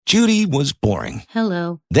Judy was boring.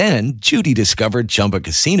 Hello. Then Judy discovered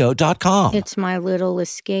ChumbaCasino.com. It's my little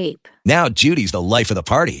escape. Now Judy's the life of the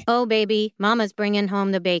party. Oh, baby, mama's bringing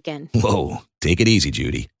home the bacon. Whoa, take it easy,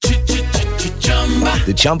 Judy.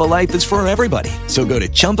 The Chumba life is for everybody. So go to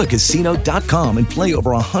ChumbaCasino.com and play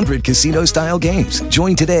over 100 casino-style games.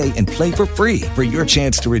 Join today and play for free for your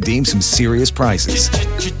chance to redeem some serious prizes.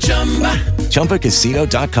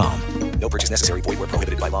 ChumbaCasino.com. No purchase necessary. Void where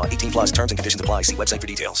prohibited by law. 18 plus terms and conditions apply. See website for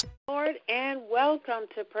details. Lord, and welcome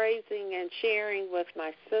to Praising and Sharing with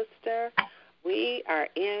my sister. We are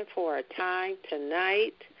in for a time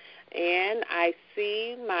tonight, and I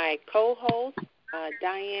see my co-host,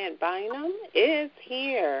 Diane Bynum, is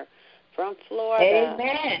here from Florida.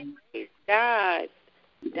 Amen. Praise God.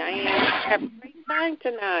 Diane, have a great time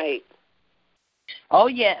tonight. Oh,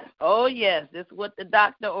 yes. Oh, yes. This is what the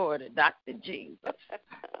doctor ordered, Dr. Jesus.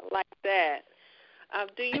 Like that.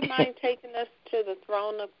 Do you mind taking us to the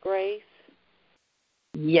throne of grace?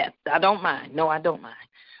 Yes, I don't mind. No, I don't mind.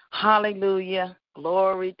 Hallelujah.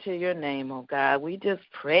 Glory to your name, oh God. We just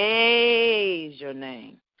praise your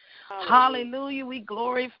name. Hallelujah. We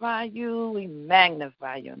glorify you. We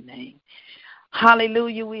magnify your name.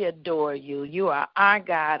 Hallelujah. We adore you. You are our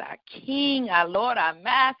God, our King, our Lord, our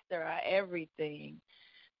Master, our everything.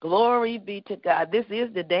 Glory be to God. This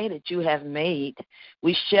is the day that you have made.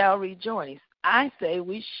 We shall rejoice. I say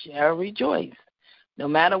we shall rejoice. No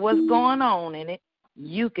matter what's going on in it,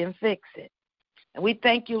 you can fix it. And we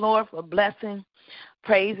thank you, Lord, for blessing,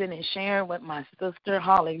 praising, and sharing with my sister.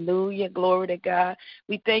 Hallelujah. Glory to God.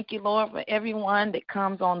 We thank you, Lord, for everyone that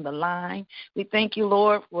comes on the line. We thank you,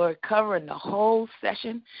 Lord, for covering the whole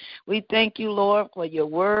session. We thank you, Lord, for your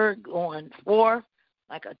word going forth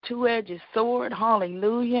like a two-edged sword.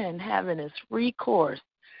 Hallelujah. And having its free course.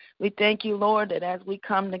 We thank you, Lord, that as we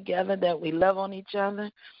come together, that we love on each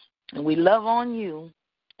other and we love on you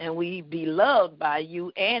and we be loved by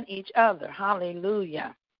you and each other.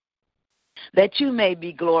 Hallelujah. That you may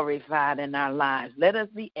be glorified in our lives. Let us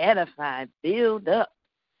be edified, build up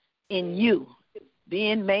in you,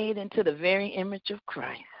 being made into the very image of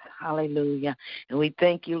Christ. Hallelujah. And we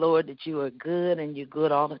thank you, Lord, that you are good and you're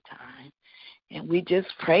good all the time. And we just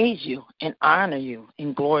praise you and honor you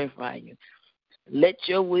and glorify you. Let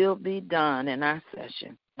your will be done in our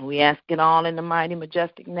session. And we ask it all in the mighty,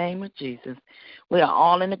 majestic name of Jesus. We are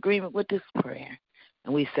all in agreement with this prayer.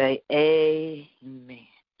 And we say, amen.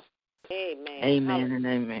 Amen. Amen and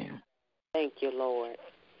amen. Thank you, Lord.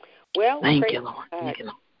 Well, Thank you, Lord. Thank you,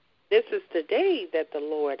 Lord. This is the day that the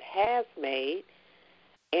Lord has made,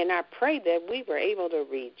 and I pray that we were able to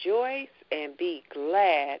rejoice and be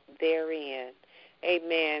glad therein.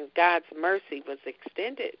 Amen. God's mercy was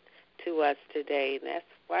extended to us today, and that's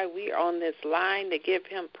why we are on this line to give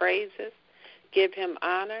him praises, give him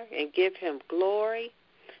honor, and give him glory.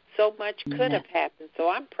 So much could have happened, so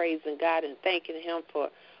I'm praising God and thanking him for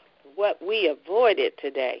what we avoided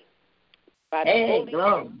today. By the Holy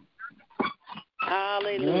Spirit.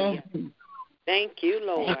 Hallelujah. Mm-hmm. Thank you,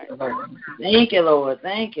 Lord. Thank you, Lord.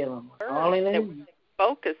 Thank you, Lord. Hallelujah. That we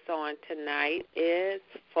focus on tonight is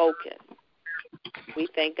focus. We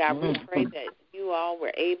thank God. We pray that you all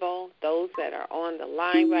were able, those that are on the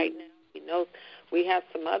line right now. We know we have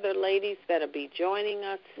some other ladies that will be joining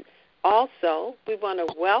us. Also, we want to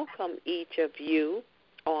welcome each of you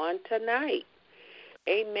on tonight.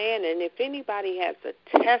 Amen. And if anybody has a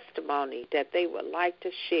testimony that they would like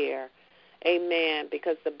to share, amen,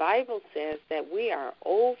 because the Bible says that we are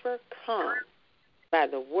overcome by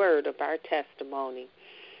the word of our testimony.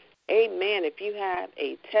 Amen. If you have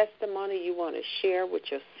a testimony you want to share with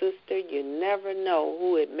your sister, you never know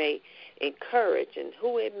who it may encourage and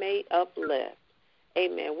who it may uplift.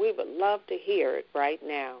 Amen. We would love to hear it right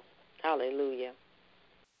now. Hallelujah.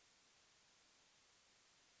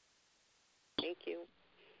 Thank you.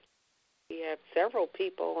 We have several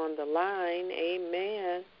people on the line.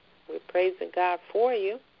 Amen. We're praising God for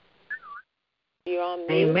you. You're on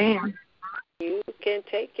mute. Amen. You can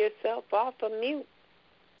take yourself off of mute.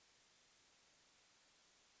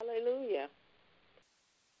 Hallelujah.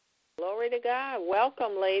 Glory to God.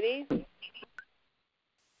 Welcome, ladies.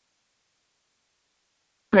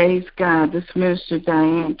 Praise God. This is Minister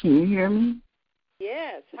Diane. Can you hear me?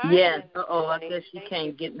 Yes. Hi, yes. I guess you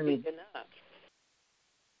can't get me.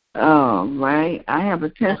 All right. I have a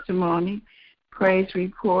testimony, praise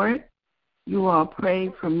report. You all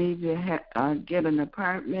prayed for me to get an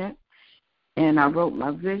apartment, and I wrote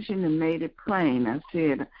my vision and made it plain. I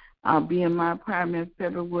said, I'll be in my apartment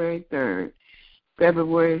February 3rd.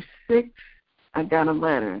 February 6th, I got a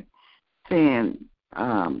letter saying,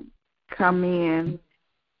 come in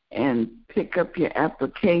and pick up your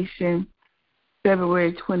application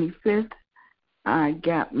February 25th, I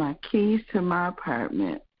got my keys to my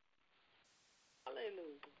apartment.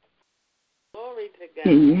 Hallelujah. Glory to God.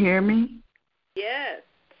 Can you hear me? Yes.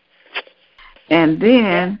 And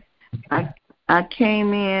then I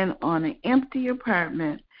came in on an empty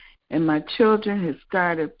apartment, and my children had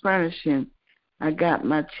started furnishing. I got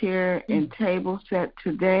my chair and table set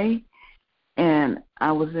today, and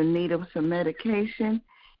I was in need of some medication,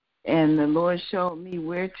 and the Lord showed me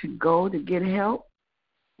where to go to get help,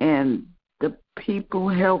 and the people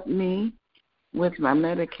helped me with my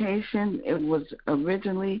medication. It was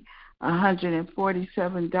originally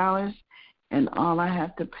 $147, and all I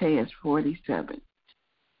have to pay is $47.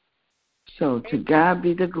 So to God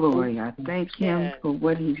be the glory. I thank Him for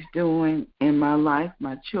what He's doing in my life,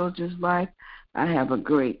 my children's life. I have a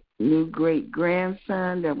new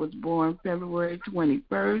great-grandson that was born February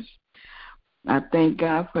 21st. I thank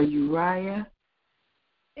God for Uriah,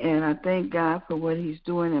 and I thank God for what He's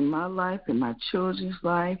doing in my life, in my children's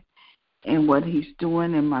life, and what He's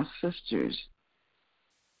doing in my sister's.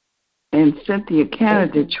 And Cynthia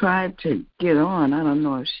Canada tried to get on. I don't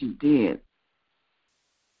know if she did.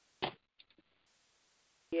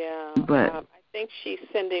 Yeah, but I think she's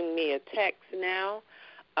sending me a text now.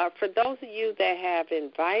 For those of you that have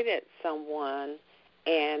invited someone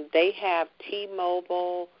and they have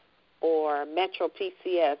T-Mobile or Metro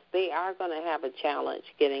PCS, they are going to have a challenge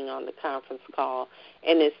getting on the conference call,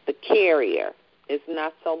 and it's the carrier. It's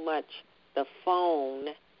not so much the phone,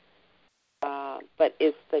 but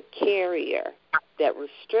it's the carrier that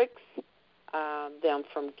restricts them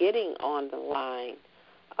from getting on the line.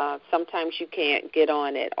 Sometimes you can't get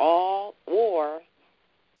on at all, or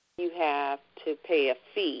you have to pay a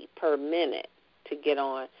fee per minute to get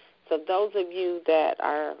on. So those of you that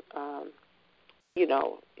are, you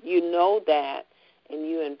know that, and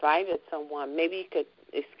you invited someone, maybe you could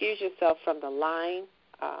excuse yourself from the line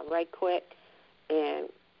right quick and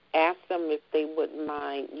ask them if they wouldn't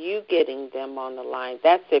mind you getting them on the line.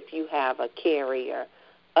 That's if you have a carrier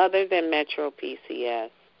other than Metro PCS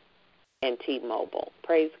and T-Mobile.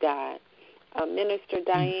 Praise God. Minister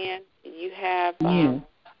Diane, you have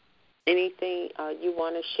anything you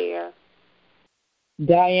want to share?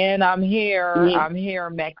 Diane, I'm here. Yeah. I'm here,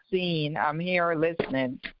 Maxine. I'm here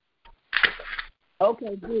listening.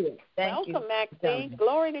 Okay, good. Thank you. Welcome, Maxine.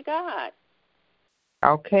 Glory to God.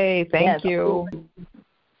 Okay, thank you.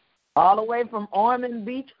 All the way from Ormond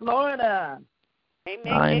Beach, Florida.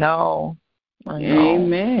 Amen. I know.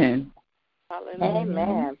 Amen. Hallelujah.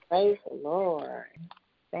 Amen. Praise the Lord.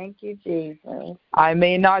 Thank you, Jesus. I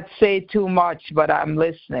may not say too much, but I'm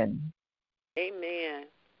listening. Amen.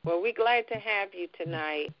 Well, we're glad to have you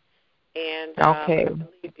tonight. And Okay. I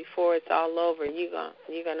believe before it's all over, you're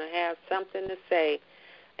gonna have something to say.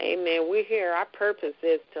 Amen. We're here. Our purpose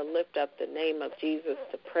is to lift up the name of Jesus,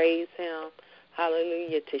 to praise Him.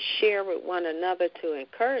 Hallelujah. To share with one another, to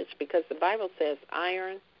encourage, because the Bible says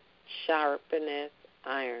iron sharpeneth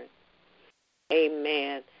iron.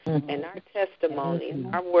 Amen. Mm-hmm. And our testimonies,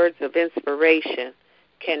 our words of inspiration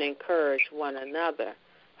can encourage one another.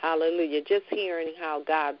 Hallelujah. Just hearing how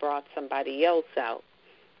God brought somebody else out.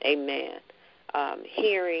 Amen.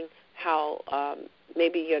 Hearing how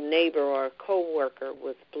maybe your neighbor or a coworker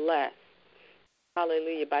was blessed.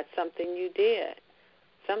 Hallelujah. By something you did.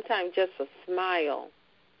 Sometimes just a smile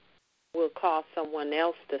will cause someone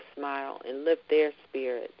else to smile and lift their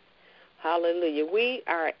spirits. Hallelujah. We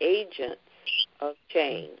are agents of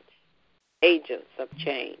change. Agents of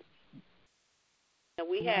change. And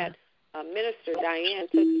we had Minister Diane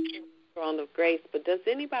took the throne of grace, but does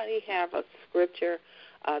anybody have a scripture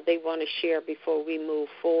they want to share before we move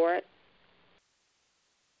forward?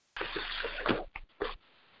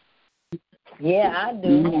 Yeah, I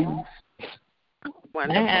do.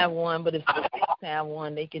 Wonderful. I have one, but if they have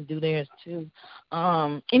one, they can do theirs too.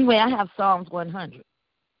 Anyway, I have Psalms 100.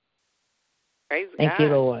 Praise Thank God. you,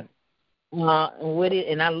 Lord. With it,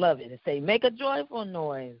 and I love it. It says, "Make a joyful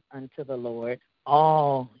noise unto the Lord,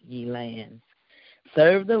 all ye lands.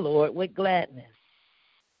 Serve the Lord with gladness.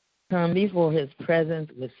 Come before His presence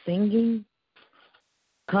with singing.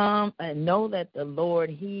 Come and know that the Lord,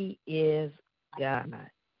 He is God,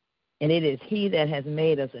 and it is He that has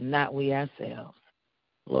made us, and not we ourselves.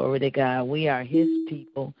 Glory to God. We are His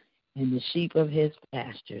people and the sheep of His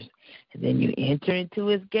pastures. And then you enter into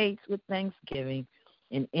His gates with thanksgiving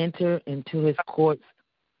and enter into His courts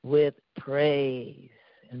with praise.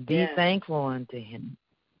 And be thankful unto Him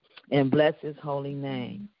and bless His holy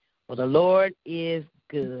name. For the Lord is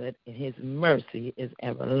good, and His mercy is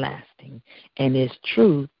everlasting, and His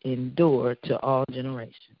truth endure to all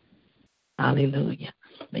generations." Hallelujah.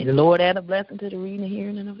 May the Lord add a blessing to the reading and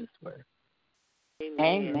hearing of His word.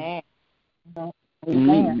 Amen.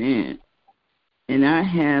 Amen. And I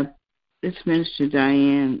have, this Minister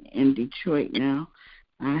Diane in Detroit now.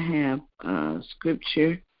 I have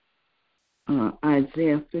scripture,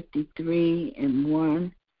 Isaiah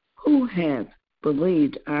 53:1. Who hath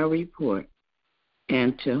believed our report,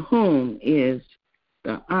 and to whom is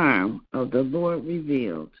the arm of the Lord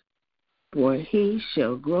revealed? For he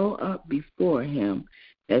shall grow up before him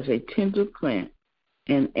as a tender plant,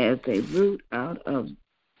 and as a root out of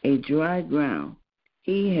a dry ground.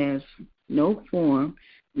 He has no form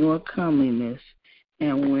nor comeliness,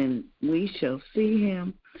 and when we shall see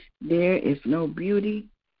him, there is no beauty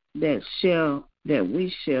that we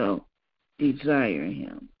shall desire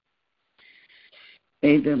him.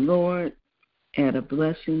 May the Lord add a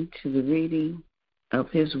blessing to the reading of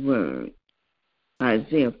his word.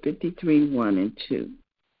 Isaiah 53:1-2.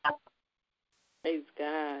 Praise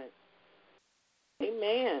God.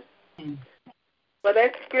 Amen. Well,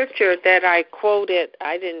 that scripture that I quoted,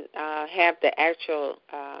 I didn't have the actual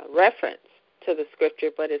reference to the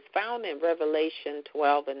scripture, but it's found in Revelation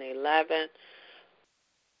 12:11.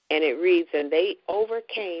 And it reads, and they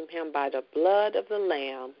overcame him by the blood of the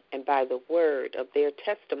Lamb and by the word of their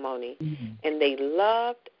testimony, and they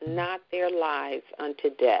loved not their lives unto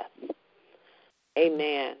death.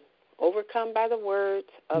 Amen. Overcome by the words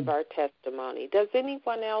of our testimony. Does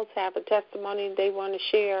anyone else have a testimony they want to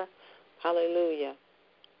share? Hallelujah.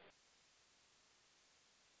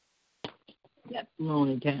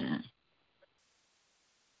 Testimony time.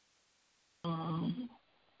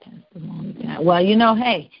 Testimony time. Well,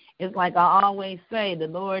 hey, it's like I always say, the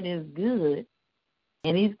Lord is good,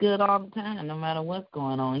 and he's good all the time, no matter what's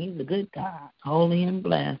going on. He's a good God, holy and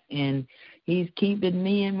blessed, and he's keeping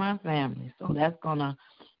me and my family. So that's going to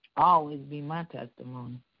always be my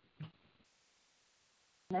testimony.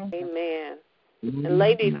 Amen. And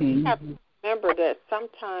ladies, we have to remember that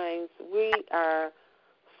sometimes we are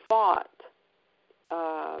fought,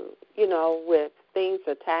 with things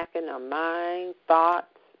attacking our mind, thoughts,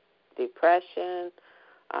 depression.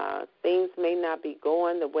 Things may not be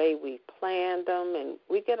going the way we planned them, and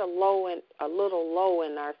we get a little low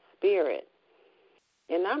in our spirit.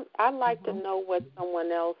 And I'd like to know what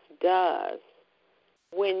someone else does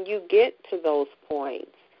when you get to those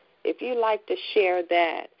points. If you like to share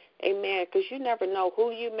that, amen, because you never know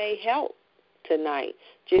who you may help tonight.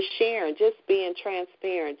 Just sharing, just being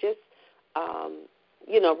transparent, just,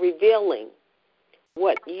 revealing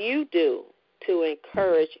what you do to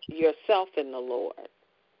encourage yourself in the Lord.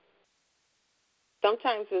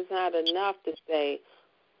 Sometimes it's not enough to say,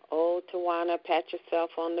 oh, Tawana, pat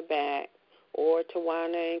yourself on the back, or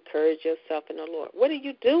Tawana, encourage yourself in the Lord. What do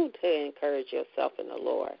you do to encourage yourself in the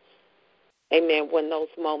Lord? Amen, when those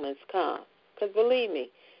moments come. Because believe me,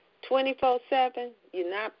 24/7, you're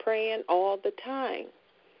not praying all the time.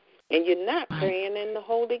 And you're not praying in the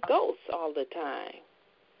Holy Ghost all the time.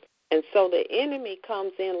 And so the enemy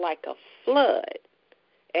comes in like a flood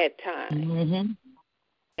at times. Mm-hmm.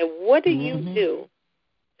 And what do you do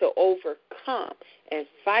to overcome and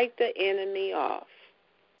fight the enemy off?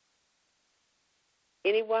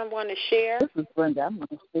 Anyone want to share? This is Brenda. I'm going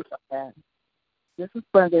to speak on that. This is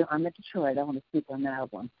Brenda. I'm in Detroit. I want to speak on that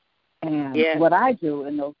one. And what I do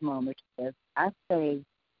in those moments is I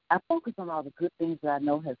focus on all the good things that I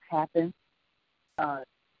know has happened.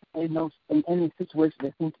 In any situation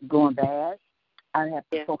that seems to be going bad, I have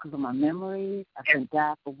to focus on my memories. I thank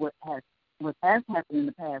God for what has happened in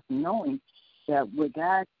the past, knowing that with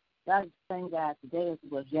God is the same God today as he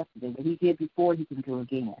was yesterday. What he did before, he can do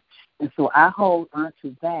again. And so I hold on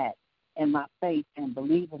to that and my faith and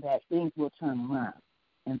believing that things will turn around.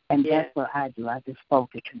 And that's what I do. I just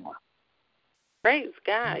focus more. Praise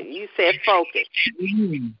God. You said focus.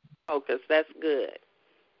 Focus. That's good.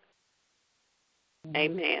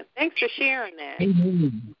 Amen. Thanks for sharing that.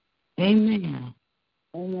 Amen. Amen.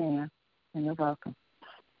 Amen. And you're welcome.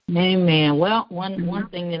 Amen. Well, one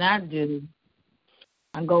thing that I do,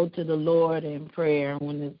 I go to the Lord in prayer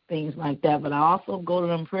when there's things like that, but I also go to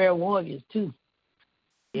them prayer warriors too.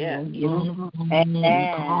 Yeah. Get on the phone,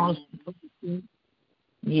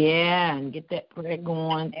 and get that prayer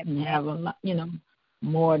going and have a lot,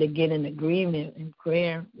 more to get in agreement in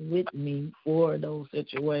prayer with me for those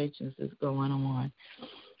situations that's going on.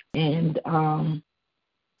 And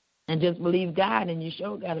just believe God, and you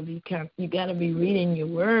sure got to be reading your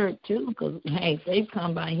word too, because hey, faith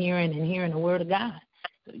comes by hearing and hearing the word of God.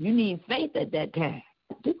 So you need faith at that time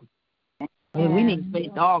too. I mean, we need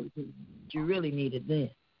faith all the time, but you really need it then.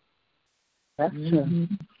 That's true.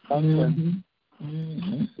 That's true.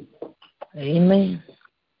 Amen.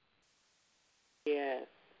 Yes.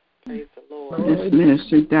 Praise the Lord. This is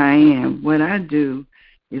Minister Diane. What I do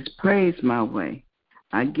is praise my way.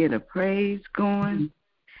 I get a praise going,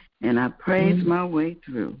 and I praise my way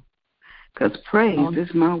through. Because praise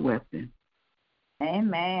is my weapon.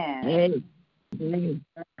 Amen.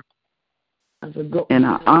 And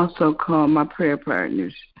I also call my prayer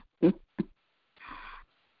partners.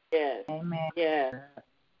 Yes. Amen. Yes.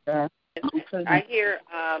 I hear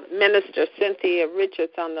Minister Cynthia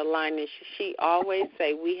Richards on the line, and she always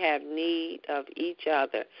say we have need of each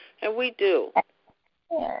other, and we do.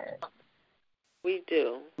 Yes. We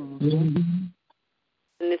do. Mm-hmm. And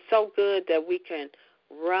it's so good that we can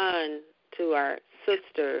run to our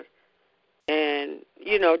sister and,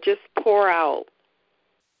 just pour out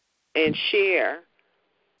and share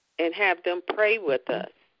and have them pray with us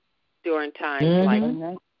during times like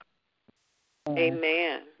that.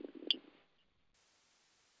 Amen.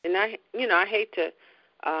 And I hate to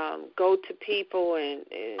go to people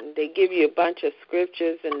and they give you a bunch of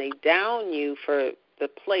scriptures and they down you for the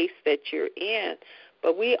place that you're in.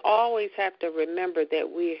 But we always have to remember that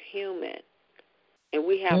we're human and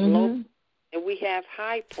we have low and we have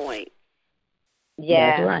high points.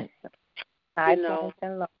 Yeah. That's right. High points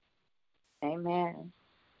and low. Amen.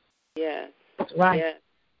 Yes. That's right. Yes.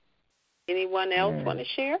 Anyone else want to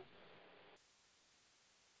share?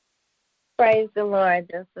 Praise the Lord.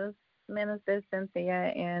 This is Minister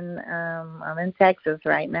Cynthia, and I'm in Texas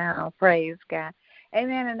right now. Praise God.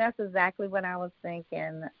 Amen. And that's exactly what I was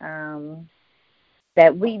thinking,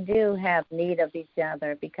 that we do have need of each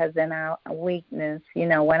other, because in our weakness,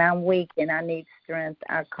 when I'm weak and I need strength,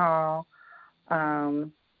 I call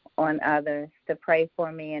on others to pray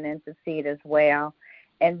for me and intercede as well.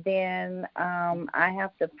 And then I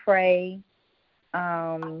have to pray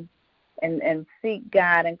and seek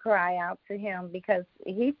God and cry out to him, because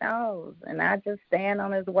he knows, and I just stand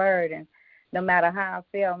on his word. And no matter how I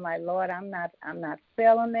feel, I'm like, Lord, I'm not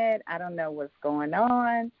feeling it. I don't know what's going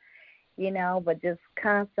on, but just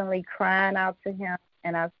constantly crying out to him.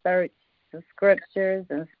 And I search the scriptures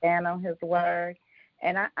and stand on his word.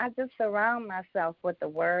 And I just surround myself with the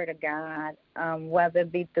word of God, whether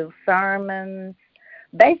it be through sermons,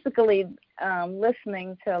 basically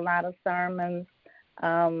listening to a lot of sermons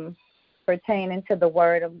pertaining to the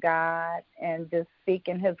word of God, and just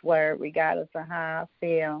speaking his word regardless of how I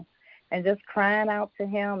feel, and just crying out to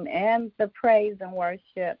him, and the praise and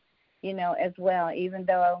worship, as well, even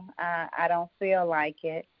though I don't feel like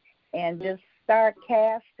it, and just start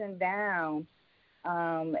casting down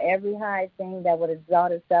every high thing that would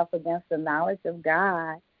exalt itself against the knowledge of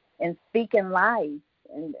God, and speaking life,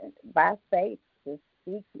 and by faith, just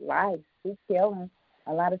speak life, speak healing.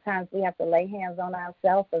 A lot of times we have to lay hands on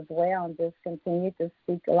ourselves as well and just continue to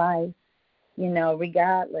speak life,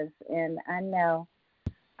 regardless. And I know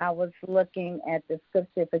I was looking at the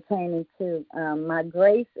scripture pertaining to my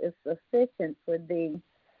grace is sufficient for thee,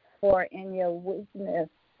 for in your weakness,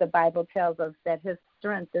 the Bible tells us that his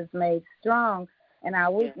strength is made strong in our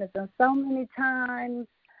weakness. And so many times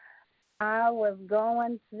I was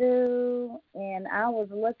going through and I was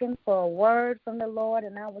looking for a word from the Lord,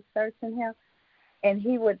 and I was searching him. And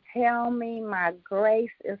he would tell me my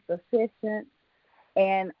grace is sufficient.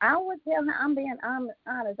 And I would tell him, I'm being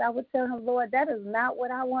honest, I would tell him, Lord, that is not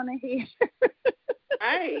what I want to hear.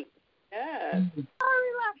 Right. Yeah. I was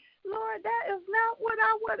like, Lord, that is not what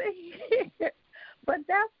I want to hear. But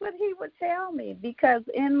that's what he would tell me, because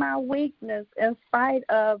in my weakness, in spite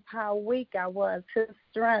of how weak I was, his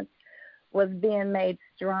strength was being made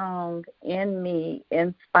strong in me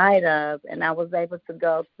in spite of, and I was able to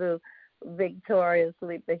go through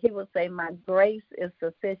victoriously. But he would say, my grace is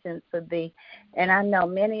sufficient for thee. And I know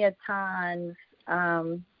many a times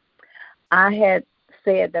I had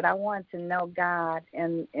said that I wanted to know God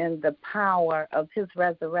in the power of his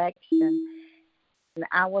resurrection. And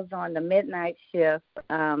I was on the midnight shift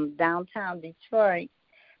downtown Detroit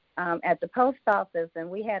at the post office,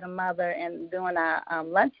 and we had a mother, and during our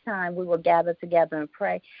lunchtime we would gather together and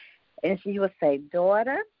pray. And she would say,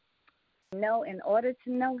 daughter, in order to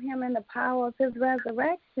know him in the power of his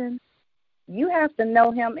resurrection, you have to know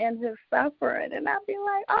him in his suffering. And I'd be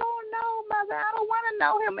like, oh, no, Mother, I don't want to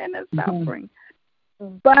know him in his suffering.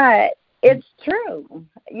 But it's true,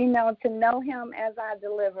 to know him as our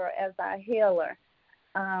deliverer, as our healer.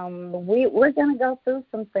 We're going to go through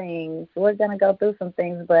some things.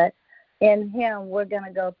 But in him, we're going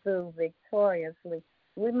to go through victoriously.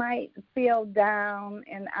 We might feel down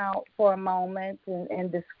and out for a moment and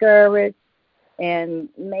discouraged, and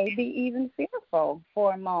maybe even fearful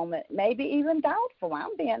for a moment, maybe even doubtful,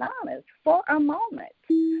 I'm being honest, for a moment.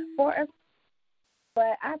 But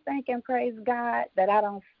I thank and praise God that I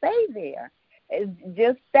don't stay there.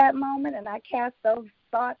 just that moment, and I cast those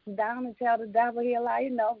thoughts down and tell the devil he a lie.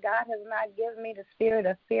 God has not given me the spirit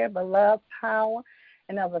of fear, but love, power,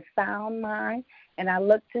 and of a sound mind. And I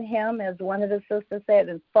look to him, as one of the sisters said,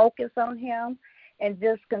 and focus on him and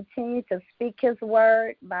just continue to speak his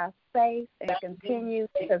word by faith and continue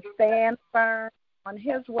to stand firm on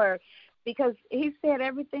his word. Because he said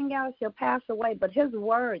everything else shall pass away, but his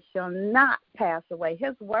word shall not pass away.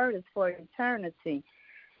 His word is for eternity.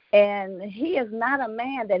 And he is not a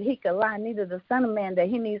man that he could lie, neither the son of man that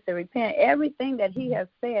he needs to repent. Everything that he has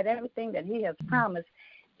said, everything that he has promised,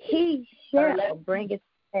 he shall bring it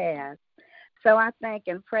to pass. So I thank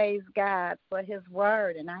and praise God for his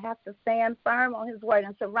word, and I have to stand firm on his word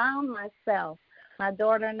and surround myself. My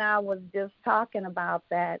daughter and I was just talking about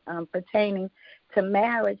that pertaining to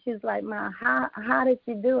marriage. She's like, Ma, how did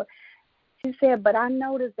you do it? She said, but I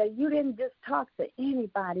noticed that you didn't just talk to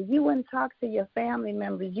anybody. You wouldn't talk to your family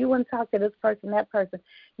members. You wouldn't talk to this person, that person.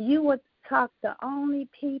 You would talk to only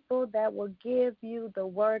people that will give you the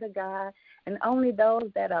word of God, and only those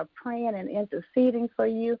that are praying and interceding for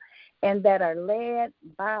you and that are led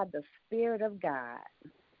by the Spirit of God.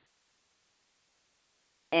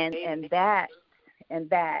 And that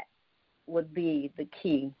would be the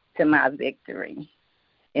key to my victory.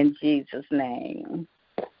 In Jesus' name.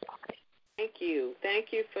 Thank you.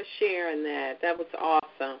 Thank you for sharing that. That was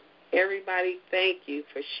awesome. Everybody, thank you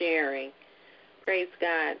for sharing. Praise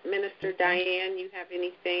God. Minister Diane, you have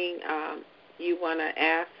anything you want to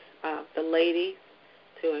ask the ladies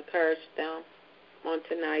to encourage them on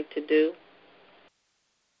tonight to do?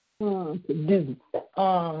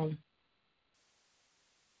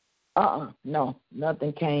 No,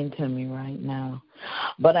 nothing came to me right now.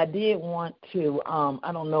 But I did want to,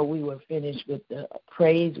 I don't know, we were finished with the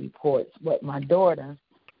praise reports, but my daughter,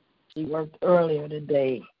 she worked earlier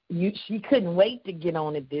today. She couldn't wait to get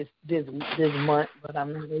on it this month, but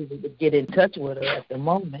I'm not able to get in touch with her at the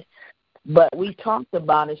moment. But we talked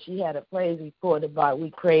about it. She had a praise report about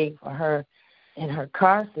we prayed for her in her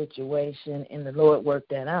car situation, and the Lord worked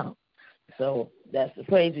that out. So that's the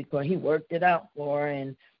praise report. He worked it out for her,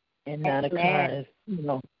 and now the car is,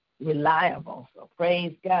 reliable. So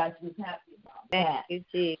praise God. She's happy about that.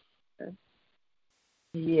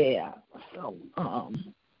 Yeah. So,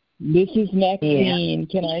 this is Maxine.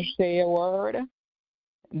 Can I say a word?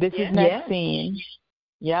 This is Maxine.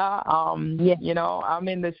 I'm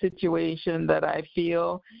in the situation that I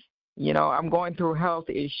feel, I'm going through health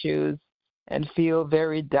issues and feel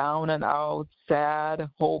very down and out, sad,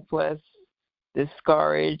 hopeless,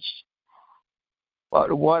 discouraged.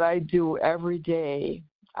 But what I do every day,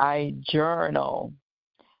 I journal,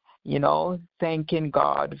 thanking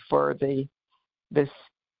God for the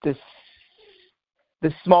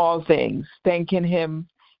small things, thanking him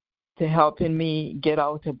to helping me get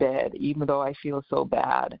out of bed, even though I feel so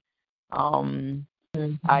bad.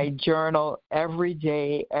 I journal every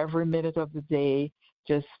day, every minute of the day,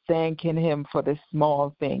 just thanking him for the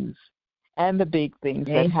small things and the big things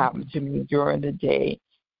that happen to me during the day,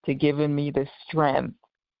 to giving me the strength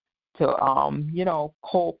to,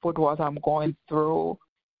 cope with what I'm going through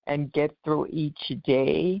and get through each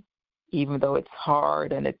day, even though it's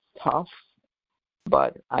hard and it's tough.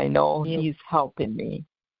 But I know he's helping me.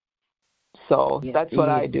 So that's what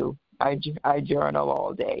I do. I journal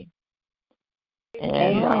all day.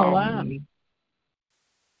 And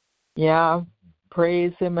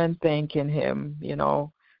praise him and thanking him,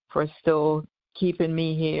 for still keeping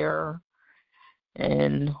me here,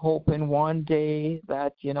 and hoping one day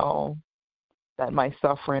that, that my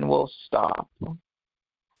suffering will stop.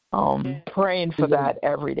 Praying for that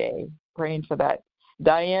every day. Praying for that.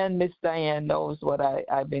 Miss Diane knows what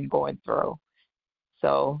I've been going through.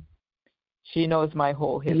 So she knows my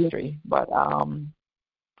whole history. But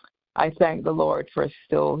I thank the Lord for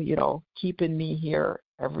still, keeping me here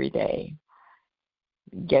every day,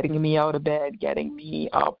 getting me out of bed, getting me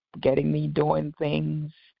up, getting me doing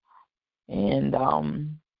things. And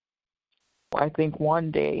I think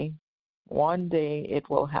one day it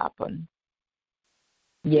will happen.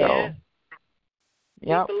 Yeah. So,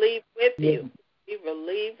 we believe with you. We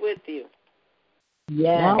believe with you.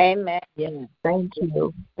 Yeah. Amen. Yeah. Thank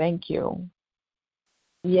you.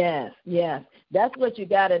 Yes. That's what you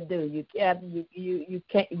got to do. You can't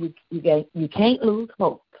lose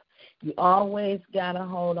hope. You always got to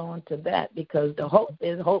hold on to that, because the hope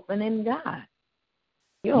is hoping in God.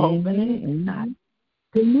 You're hoping in God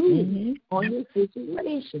to move on your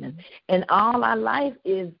situation. And all our life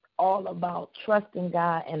is all about trusting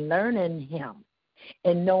God and learning him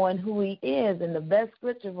and knowing who he is. And the best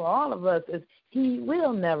scripture for all of us is he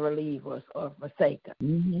will never leave us or forsake us. So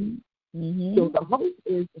the hope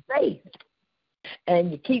is faith.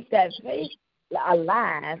 and you keep that faith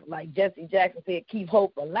alive, like Jesse Jackson said, keep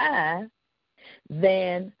hope alive,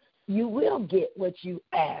 then you will get what you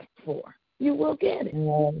ask for. You will get it.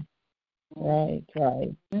 Right.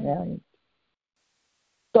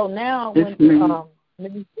 So now,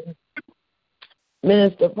 when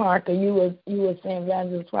Minister Parker, you were saying,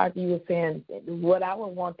 Evangelist Parker, you were saying what I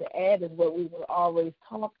would want to add is what we were already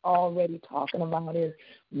talking about is,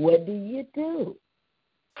 what do you do?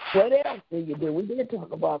 What else do you do? We did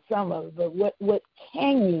talk about some of it, but what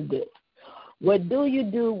can you do? What do you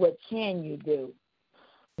do? What can you do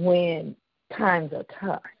when times are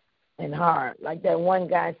tough and hard? Like that one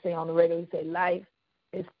guy say on the radio, he said, life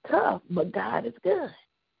is tough, but God is good.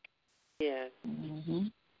 Yes. Mm-hmm.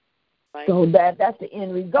 Right. So that's the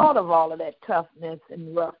end result of all of that toughness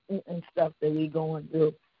and rough and stuff that we're going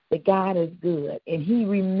through. But God is good, and He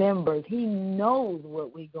remembers. He knows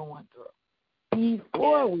what we're going through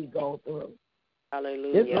before we go through.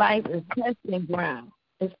 Hallelujah. This life is testing ground.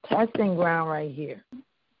 It's testing ground right here.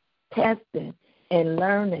 Testing and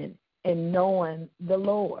learning and knowing the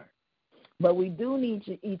Lord. But we do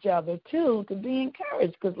need each other, too, to be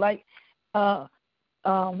encouraged. Because like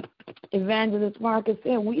Evangelist Marcus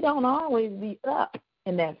said, we don't always be up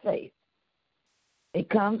in that faith. It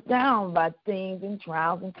comes down by things and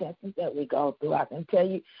trials and testings that we go through. I can tell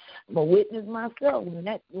you, I'm a witness myself.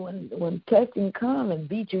 When testing come and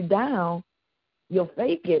beat you down, your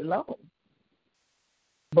faith get low.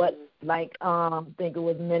 But like I think it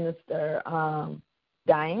was Minister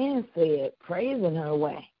Diane said, praising her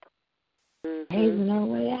way, praising her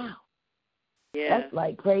way out. Yeah. That's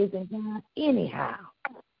like praising God anyhow.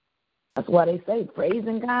 That's why they say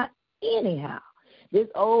praising God anyhow. This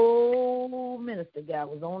old minister guy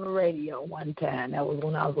was on the radio one time. That was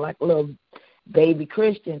when I was like a little baby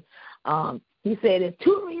Christian. He said, there's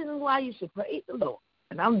 2 reasons why you should praise the Lord.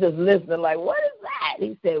 And I'm just listening like, what is that?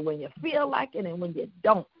 He said, when you feel like it and when you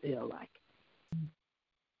don't feel like it.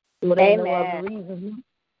 So there ain't no other reason.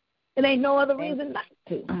 It ain't no other reason not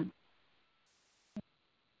to.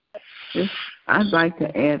 I'd like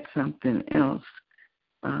to add something else.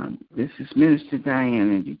 This is Minister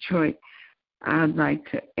Diane in Detroit. I'd like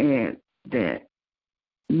to add that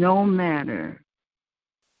no matter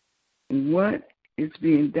what is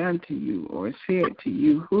being done to you or said to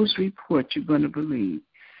you, whose report you're going to believe.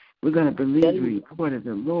 We're going to believe the report of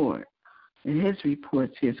the Lord. And His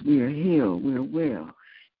report says we are healed, we are well,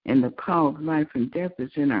 and the power of life and death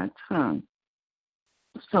is in our tongue.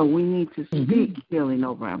 So we need to speak healing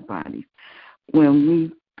over our bodies. When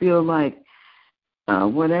we feel like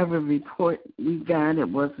whatever report we got, it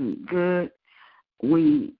wasn't good,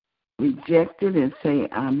 we reject it and say,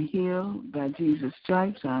 I'm healed by Jesus'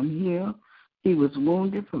 stripes, I'm healed. He was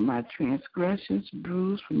wounded for my transgressions,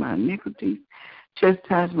 bruised for my iniquities.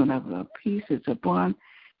 Chastisement of our peace is upon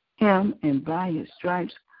Him, and by His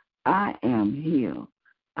stripes I am healed.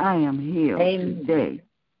 I am healed today.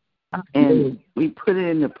 And we put it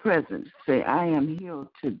in the present. Say, I am healed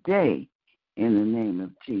today in the name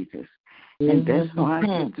of Jesus. And that's how I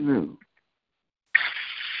get through.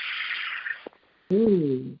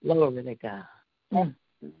 Glory to God.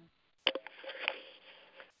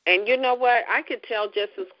 And you know what? I could tell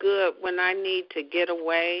just as good when I need to get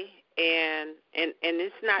away, and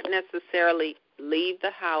it's not necessarily leave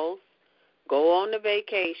the house, go on a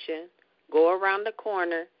vacation, go around the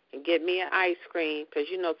corner and get me an ice cream, because,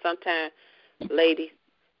 you know, sometimes, ladies,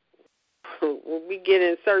 when we get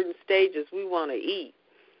in certain stages, we want to eat.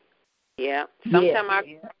 Yeah. Sometimes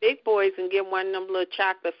I big boys and get one of them little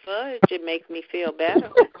chocolate fudge. It makes me feel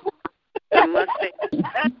better. I must say.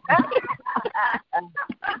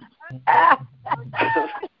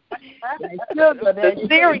 The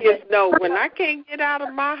serious note, when I can't get out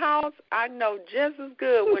of my house, I know just as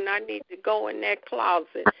good when I need to go in that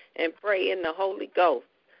closet and pray in the Holy Ghost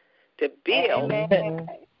to build.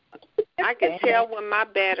 I can tell when my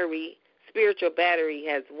spiritual battery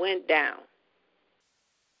has went down.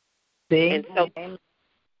 And so,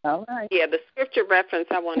 the scripture reference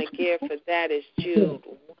I want to give for that is Jude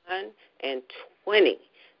 1:20.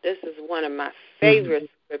 This is one of my favorite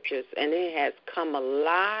scriptures, and it has come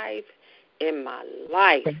alive in my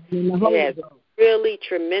life. It has really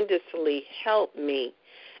tremendously helped me.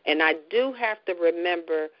 And I do have to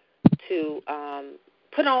remember to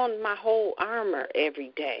put on my whole armor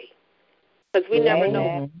every day, because we never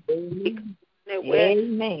know.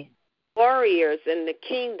 We're warriors in the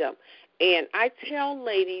kingdom. And I tell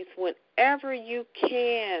ladies, whenever you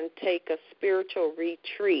can take a spiritual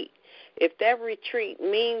retreat, if that retreat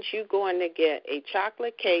means you're going to get a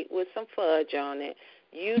chocolate cake with some fudge on it,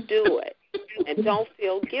 you do it. And don't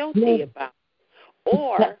feel guilty about it.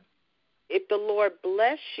 Or if the Lord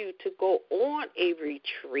bless you to go on a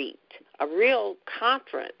retreat, a real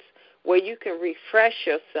conference where you can refresh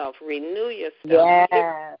yourself, renew yourself,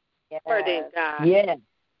 word in God, you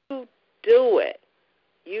do it.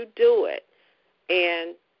 You do it.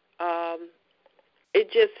 And it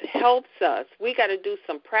just helps us. We got to do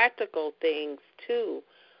some practical things, too,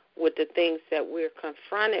 with the things that we're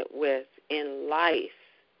confronted with in life,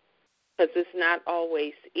 because it's not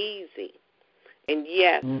always easy. And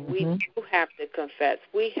yes, we do have to confess.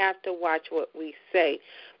 We have to watch what we say.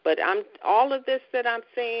 But all of this that I'm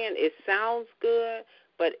saying, it sounds good,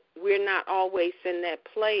 but we're not always in that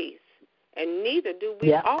place. And neither do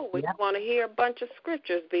we always want to hear a bunch of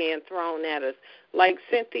scriptures being thrown at us. Like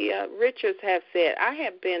Cynthia Richards have said, I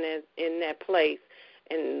have been in that place,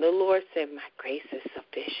 and the Lord said, my grace is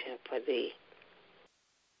sufficient for thee.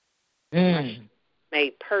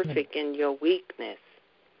 Made perfect in your weakness.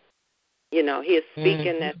 You know, he is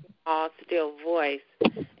speaking that small, still voice.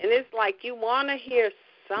 And it's like you want to hear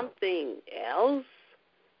something else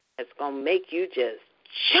that's going to make you just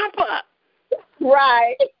jump up.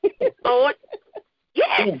 Right. Oh,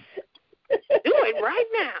 yes. Do it right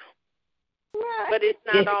now. Right. But it's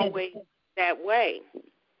not always that way.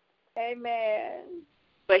 Amen.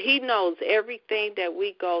 But he knows everything that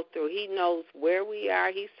we go through. He knows where we are.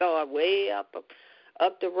 He saw it way up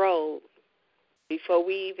the road before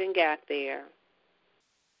we even got there.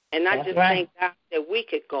 And I just thank God that we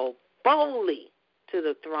could go boldly to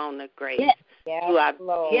the throne of grace. Yes,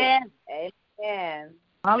 Lord. Yes. Amen.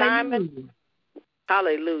 Hallelujah.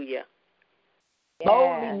 Hallelujah.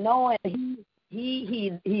 Boldly knowing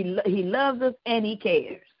he loves us and he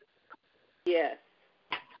cares. Yes.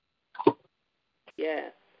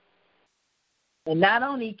 Yes. And not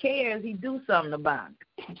only cares, he do something about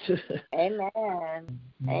it. Amen.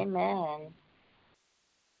 Amen.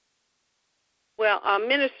 Well,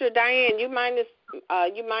 Minister Diane, you mind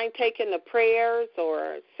taking the prayers,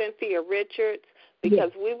 or Cynthia Richards,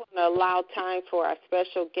 because we want to allow time for our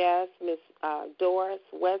special guest, Miss Doris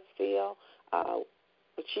Westfield.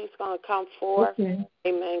 She's going to come forth. Okay.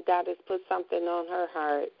 Amen. God has put something on her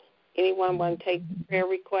heart. Anyone want to take prayer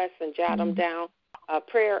requests and jot them down?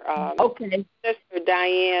 Sister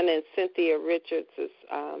Diane and Cynthia Richards is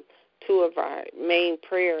two of our main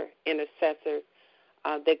prayer intercessors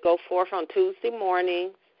that go forth on Tuesday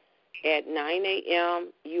mornings at 9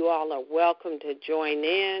 a.m. You all are welcome to join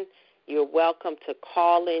in. You're welcome to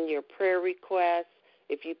call in your prayer requests.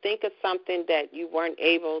 If you think of something that you weren't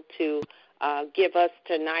able to give us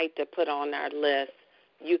tonight to put on our list,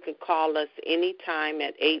 you can call us anytime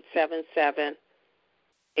at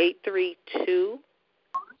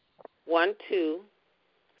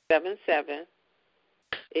 877-832-1277,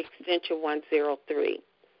 extension 103.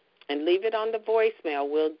 And leave it on the voicemail.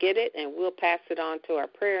 We'll get it, and we'll pass it on to our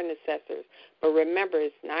prayer intercessors. But remember,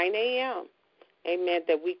 it's 9 a.m., amen,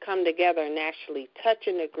 that we come together and actually touch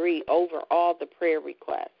and agree over all the prayer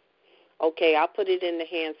requests. Okay, I'll put it in the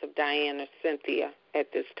hands of Diane or Cynthia at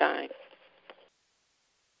this time.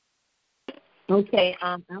 Okay,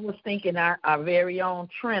 I was thinking our very own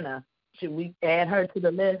Trina. Should we add her to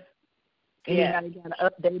the list? Anybody got an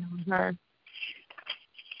update on her?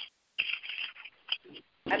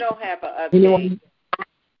 I don't have an update.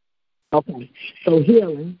 Okay, so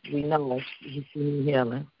healing, we know she's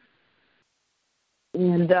healing.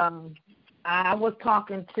 And I was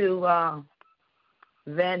talking to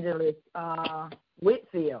Evangelist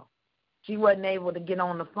Whitfield. She wasn't able to get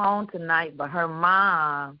on the phone tonight, but her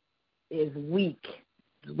mom is weak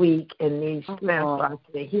and needs strength. So I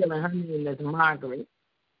said healing. Her name is Margaret.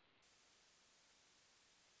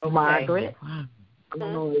 Okay. Margaret. I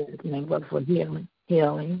don't know her last name, but for healing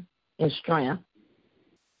and strength.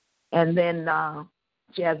 And then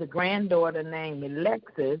she has a granddaughter named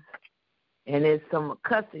Alexis, and there's some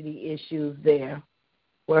custody issues there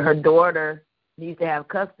where her daughter needs to have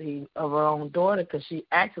custody of her own daughter because she's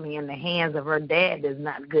actually in the hands of her dad. There's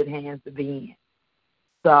not good hands to be in.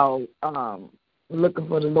 So looking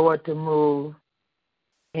for the Lord to move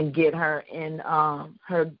and get her in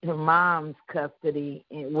her mom's custody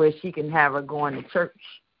where she can have her going to church.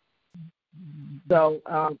 So,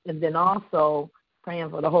 and then also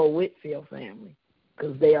praying for the whole Whitfield family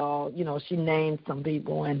because they all, she named some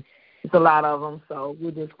people and it's a lot of them. So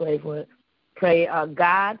we're just grateful. Pray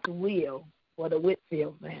God's will for the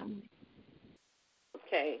Whitfield family.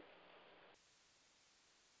 Okay.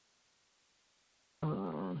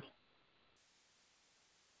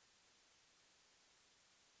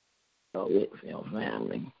 The Whitfield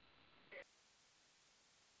family.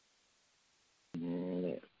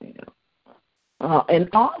 And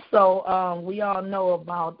also, we all know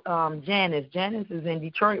about Janice. Janice is in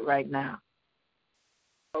Detroit right now.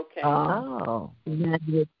 Okay.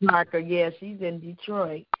 Evangelist Parker, yeah, she's in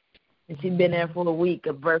Detroit. And she's been there for a week,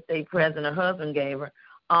 a birthday present her husband gave her.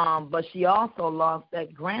 But she also lost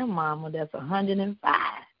that grandmama that's 105.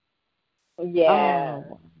 Yeah.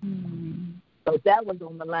 So that was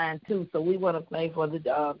on the line, too. So we want to pray for the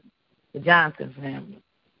Johnson family,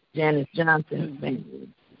 Janice Johnson family,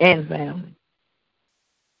 and family,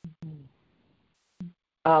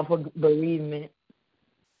 for bereavement.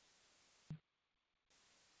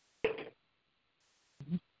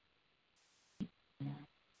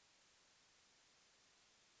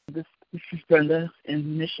 This is Brenda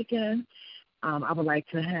in Michigan. I would like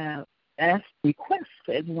to request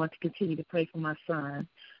for everyone to continue to pray for my son,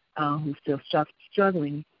 who's still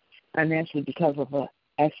struggling financially because of an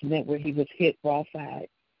accident where he was hit broadside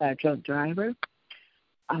by a drunk driver.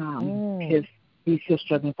 He's still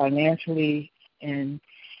struggling financially, and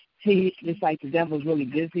it's like the devil's really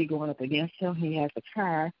busy going up against him. He has a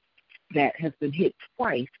car that has been hit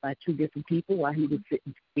twice by two different people while he was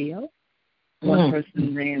sitting still. One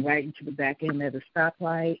person ran right into the back end of the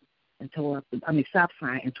stoplight and stop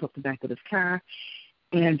sign and tore up the back of his car.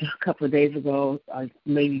 And a couple of days ago, a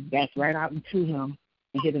lady backed right out into him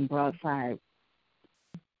and hit him broadside.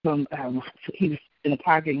 He was in a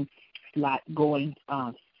parking lot going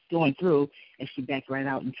through, and she backed right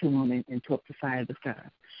out into him and tore up the side of the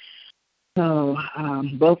car. So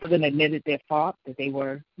both of them admitted their fault, that they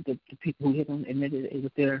were, the people who hit him admitted it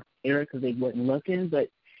was their error because they wasn't looking, but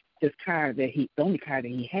this car the only car that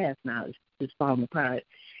he has now is falling apart,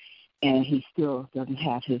 and he still doesn't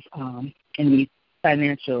have his any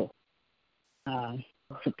financial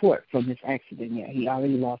support from this accident yet. He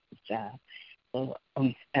already lost his job. So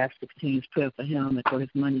I'm asked for continuous prayer for him and for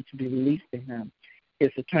his money to be released to him.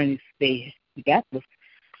 His attorneys, they got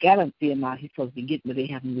the amount he's supposed to be getting, but they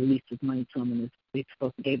haven't released his money to him, and they're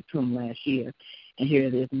supposed to give it to him last year. And here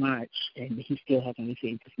it is March, and he still hasn't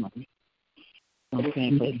received his money. I'm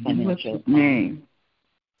praying for his financial. What's his name?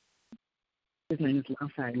 His name is,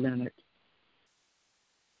 Leonard.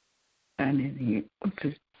 I didn't hear.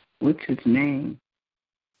 What's his name?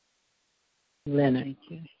 Leonard. Thank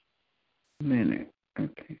you. Leonard.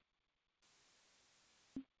 Okay.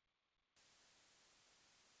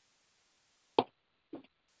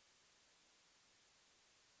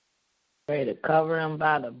 Pray to cover him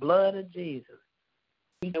by the blood of Jesus.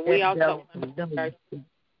 And we also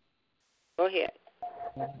go ahead.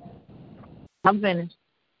 I'm finished.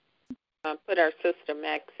 Put our sister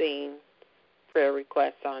Maxine prayer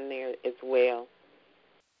requests on there as well.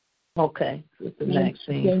 Okay, Sister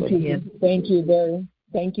Maxine. Thank you very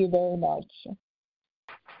much.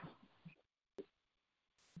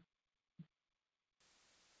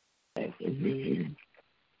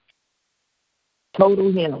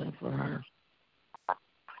 Total healing for her.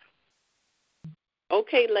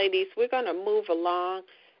 Okay, ladies, we're going to move along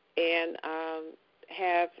and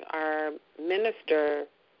have our minister,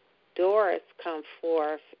 Doris, come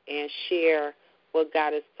forth and share what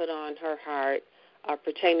God has put on her heart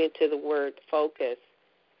pertaining to the word focus.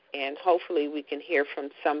 And hopefully we can hear from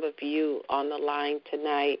some of you on the line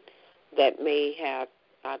tonight that may have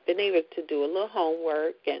been able to do a little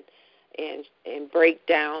homework and break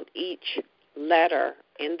down each letter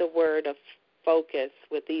in the word of focus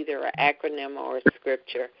with either an acronym or a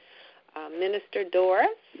scripture. Minister Doris?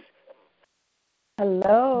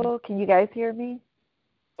 Hello, can you guys hear me?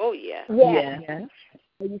 Oh, yeah. Yes.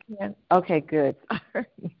 You can? Okay, good.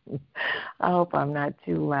 I hope I'm not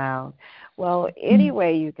too loud. Well,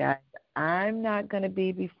 anyway, you guys, I'm not going to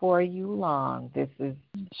be before you long. This is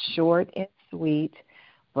short and sweet,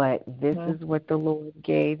 but this is what the Lord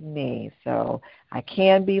gave me. So I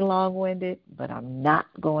can be long-winded, but I'm not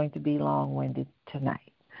going to be long-winded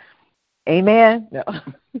tonight. Amen? No.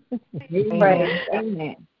 Amen.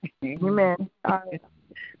 Amen. Amen. All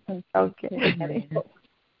right. Okay.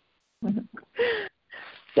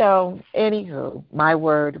 So, anywho, my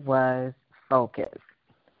word was focus.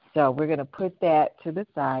 So we're going to put that to the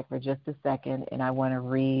side for just a second, and I want to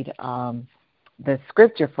read the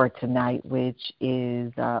scripture for tonight, which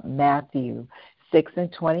is Matthew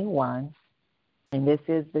 6:21, and this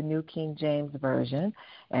is the New King James Version,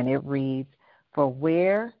 and it reads, "For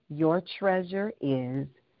where your treasure is,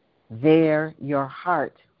 there your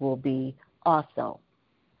heart will be also."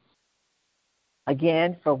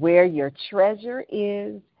 Again, for where your treasure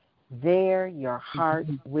is, there your heart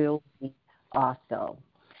will be also.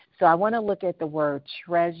 So I want to look at the word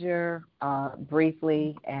treasure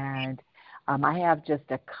briefly, and I have just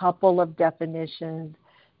a couple of definitions.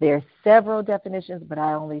 There are several definitions, but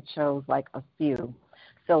I only chose like a few.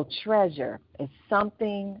 So treasure is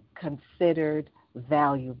something considered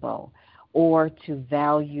valuable, or to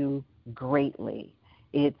value greatly.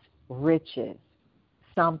 It's riches,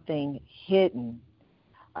 something hidden.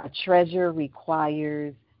 A treasure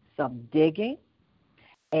requires some digging.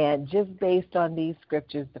 And just based on these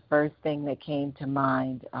scriptures, the first thing that came to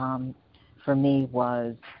mind for me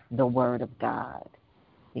was the Word of God.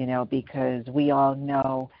 Because we all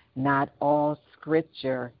know not all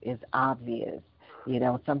scripture is obvious.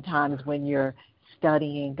 Sometimes when you're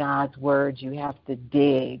studying God's Word, you have to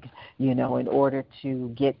dig, in order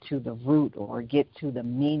to get to the root or get to the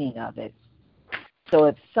meaning of it. So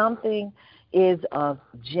if something is of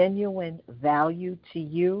genuine value to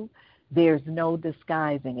you, there's no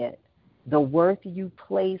disguising it. The worth you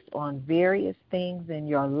place on various things in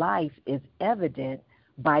your life is evident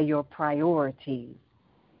by your priorities.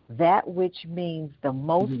 That which means the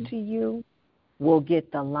most to you will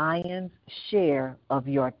get the lion's share of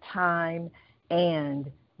your time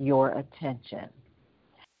and your attention.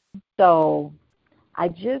 So I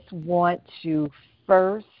just want to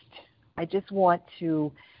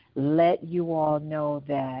let you all know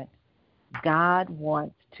that God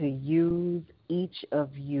wants to use each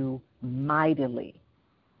of you mightily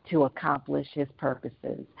to accomplish his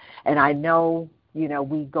purposes. And I know,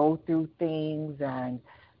 we go through things and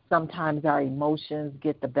sometimes our emotions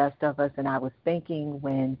get the best of us. And I was thinking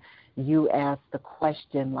when you asked the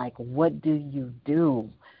question, like, what do you do,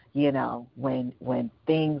 when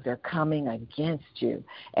things are coming against you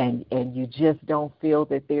and you just don't feel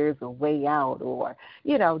that there's a way out or,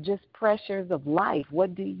 just pressures of life,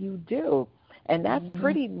 what do you do? And that's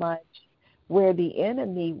pretty much where the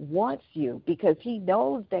enemy wants you, because he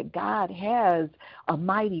knows that God has a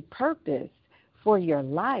mighty purpose for your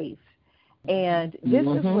life. And this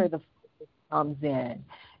is where the focus comes in.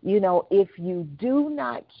 If you do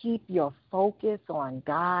not keep your focus on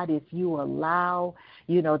God, if you allow,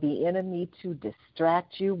 the enemy to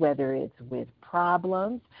distract you, whether it's with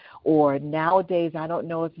problems or nowadays, I don't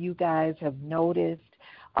know if you guys have noticed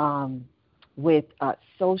with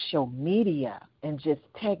social media and just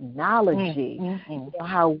technology,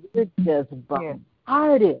 how we're just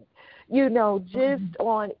bombarded. Just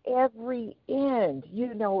on every end,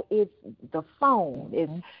 it's the phone,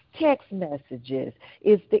 it's text messages,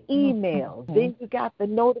 it's the emails. Then you got the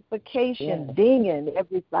notification dinging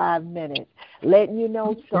every 5 minutes, letting you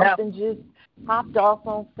know something just popped off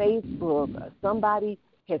on Facebook or somebody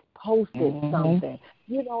has posted something,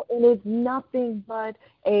 and it's nothing but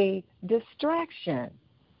a distraction.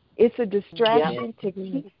 It's a distraction to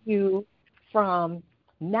keep you from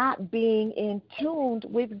not being in tune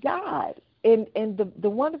with God. And the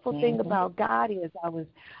wonderful thing about God is, I was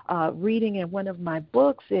reading in one of my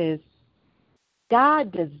books, is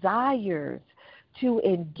God desires to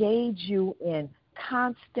engage you in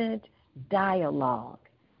constant dialogue.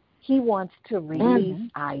 He wants to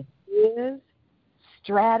release ideas,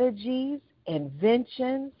 strategies,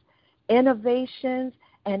 inventions, innovations,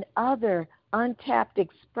 and other untapped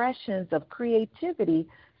expressions of creativity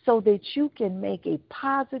so that you can make a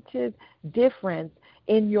positive difference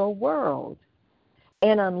in your world.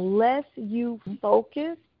 And unless you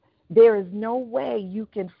focus, there is no way you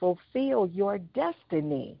can fulfill your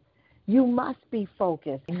destiny. You must be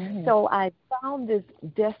focused. So I found this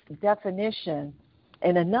definition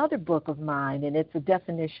in another book of mine, and it's a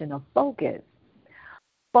definition of focus.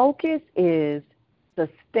 Focus is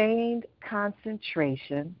sustained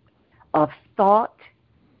concentration of thought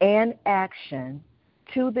and action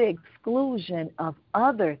to the exclusion of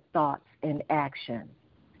other thoughts and actions.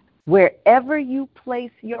 Wherever you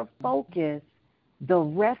place your focus, the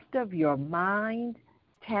rest of your mind,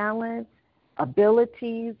 talents,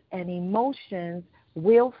 abilities, and emotions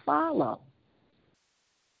will follow.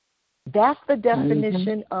 That's the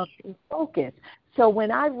definition of focus. So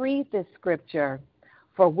when I read this scripture,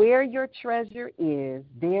 for where your treasure is,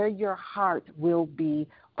 there your heart will be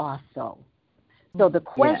also. So the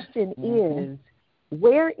question is,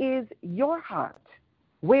 where is your heart?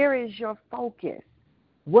 Where is your focus?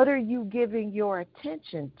 What are you giving your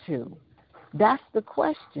attention to? That's the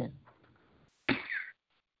question.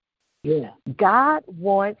 God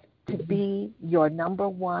wants to be your number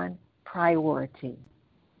one priority.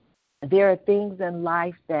 There are things in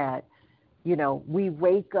life that, we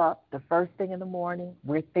wake up the first thing in the morning,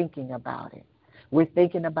 we're thinking about it. We're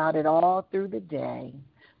thinking about it all through the day.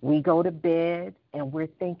 We go to bed and we're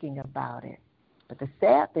thinking about it. But the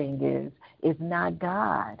sad thing is, it's not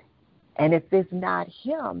God. And if it's not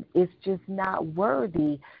him, it's just not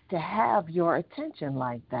worthy to have your attention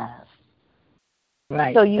like that.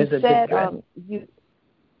 Right. So you said,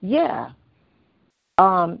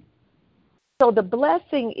 so the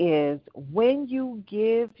blessing is when you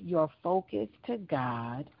give your focus to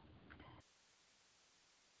God,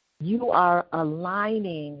 You are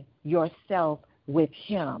aligning yourself with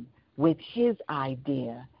him, with his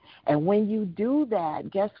idea. And when you do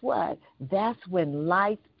that, guess what? That's when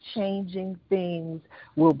life-changing things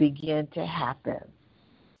will begin to happen.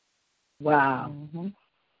 Wow. Mm-hmm.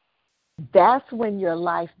 That's when your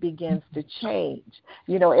life begins to change.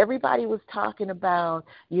 Everybody was talking about,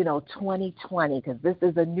 2020, because this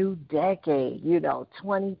is a new decade,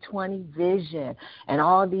 2020 vision and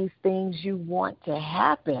all these things you want to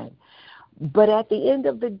happen. But at the end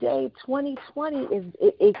of the day, 2020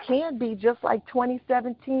 it can be just like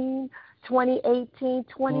 2017, 2018,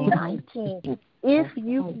 2019. If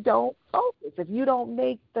you don't focus, if you don't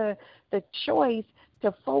make the choice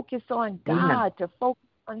to focus on God, to focus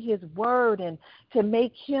on his word, and to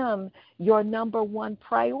make him your number one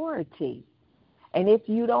priority. And if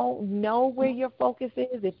you don't know where your focus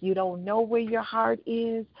is, if you don't know where your heart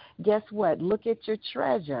is, guess what? Look at your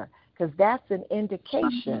treasure, because that's an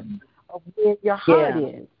indication of where your heart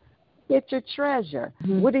is. Look at your treasure.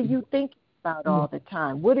 What are you thinking about all the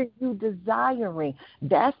time? What are you desiring?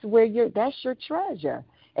 That's your treasure.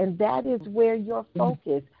 And that is where your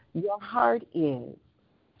focus, your heart is.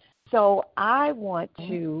 So I want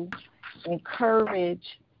to encourage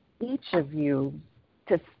each of you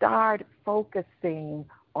to start focusing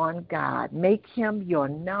on God. Make him your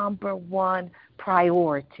number one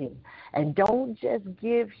priority. And don't just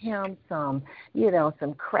give him some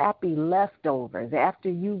crappy leftovers after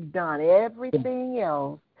you've done everything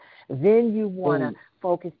else. Then you want to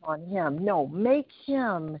focus on him. No, make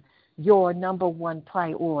him your number one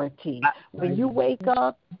priority. When you wake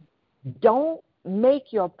up, don't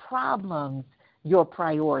make your problems your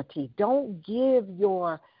priority. Don't give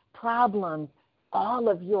your problems all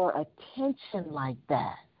of your attention like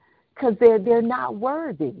that, because they're not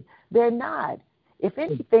worthy. They're not. If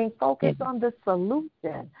anything, focus on the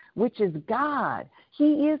solution, which is God.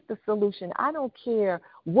 He is the solution. I don't care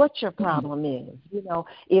what your problem is.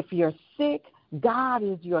 If you're sick, God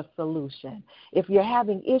is your solution. If you're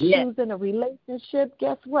having issues in a relationship,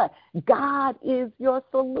 guess what? God is your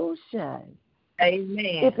solution.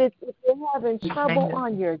 Amen. If you're having trouble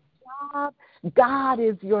on your job, God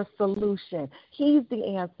is your solution. He's the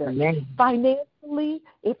answer. Amen. Financially,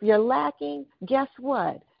 if you're lacking, guess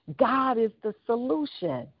what? God is the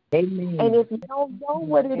solution. Amen. And if you don't know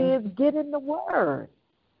what it is, get in the Word.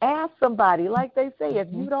 Ask somebody. Like they say, if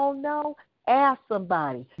you don't know, ask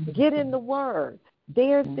somebody. Get in the Word.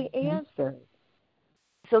 There's the answer.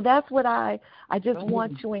 So that's what I just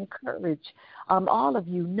want to encourage all of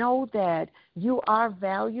you. Know that you are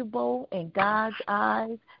valuable in God's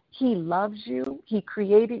eyes. He loves you. He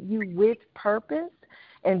created you with purpose,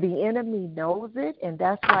 and the enemy knows it, and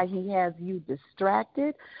that's why he has you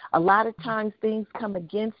distracted. A lot of times things come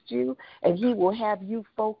against you, and he will have you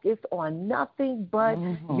focus on nothing but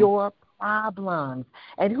your problems.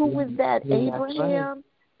 And who was that? Abraham? Right.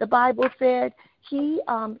 The Bible said he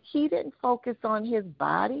didn't focus on his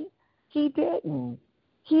body. He didn't.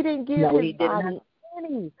 He didn't give his body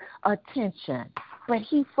any attention, but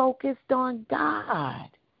he focused on God.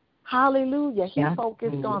 Hallelujah. He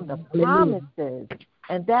focused on the promises,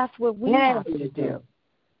 and that's what we have to do.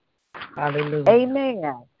 Hallelujah.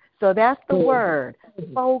 Amen. So that's the word,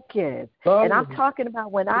 focus. And I'm talking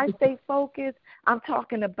about, when I say focus, I'm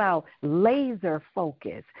talking about laser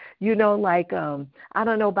focus. I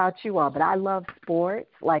don't know about you all, but I love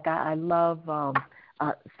sports. Like I love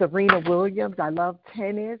Serena Williams. I love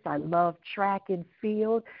tennis. I love track and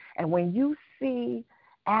field. And when you see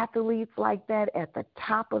athletes like that at the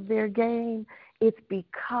top of their game, it's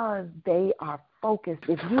because they are focused.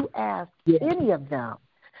 If you ask any of them,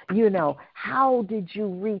 how did you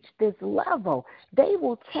reach this level? They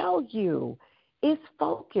will tell you it's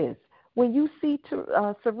focus. When you see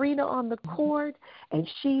Serena on the court, and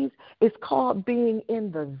it's called being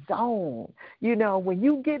in the zone. When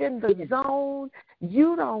you get in the zone,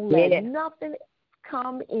 you don't let nothing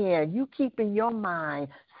come in. You keeping your mind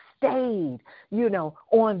stayed,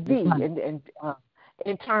 on thee. And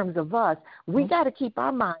in terms of us, we got to keep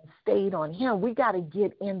our mind stayed on him. We got to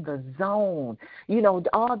get in the zone.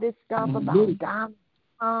 All this stuff about Donald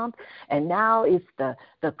Trump, and now it's the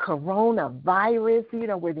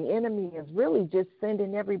coronavirus, where the enemy is really just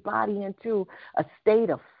sending everybody into a state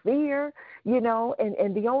of fear,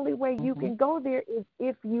 and the only way you can go there is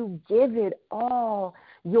if you give it all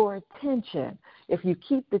your attention. If you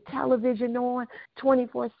keep the television on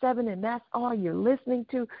 24/7 and that's all you're listening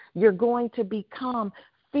to, you're going to become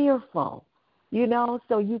fearful,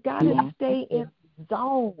 so you got to stay in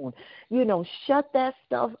zone, shut that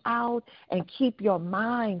stuff out and keep your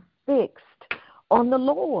mind fixed on the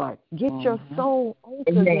Lord. Get your soul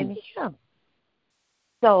anchored in him.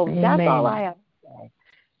 So Amen. that's all I have to say.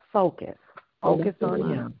 Focus. Focus on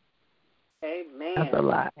Him. Amen. That's a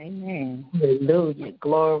lot. Amen. Hallelujah.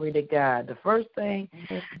 Glory to God. The first thing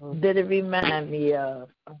that it remind me of,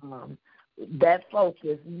 that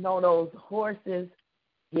focus. You know those horses?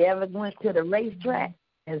 You ever went to the racetrack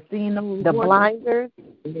and seen those The horses? blinders?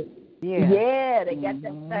 Yeah, they got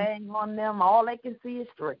that thing on them. All they can see is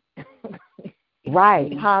straight.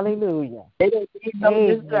 Right. Hallelujah. They don't need no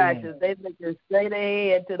distractions. They just straight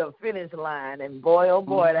ahead to the finish line. And boy, oh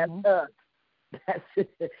boy, that's us.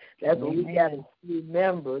 That's what we got to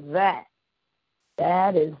remember. That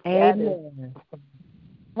is that's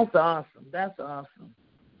awesome. That's awesome.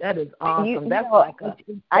 That is awesome.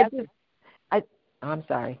 I'm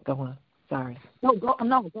sorry. Go on. Sorry. No, go.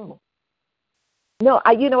 No,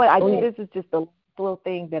 you know what? I think this is just a little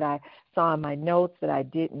thing that I saw in my notes that I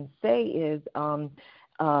didn't say is one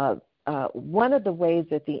of the ways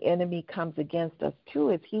that the enemy comes against us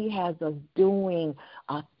too is he has us doing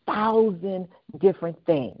 1,000 different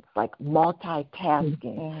things, like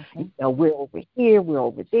multitasking. You know, we're over here, we're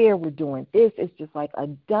over there, we're doing this. It's just like a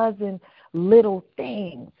dozen little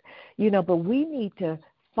things, you know, but we need to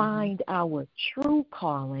find our true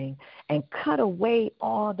calling and cut away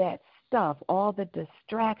all that stuff, all the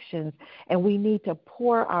distractions, and we need to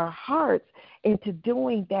pour our hearts into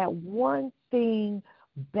doing that one thing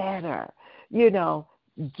better, you know,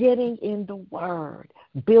 getting in the Word,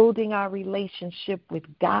 building our relationship with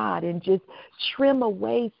God, and just trim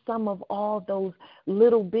away some of all those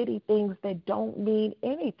little bitty things that don't mean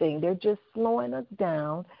anything. They're just slowing us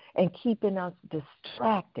down and keeping us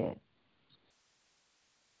distracted.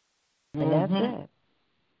 And that's it.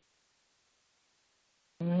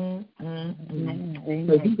 So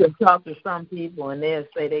you can talk to some people and they'll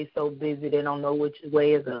say they're so busy they don't know which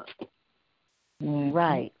way is up.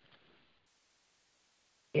 Right.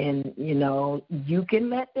 And, you know, you can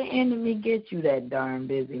let the enemy get you that darn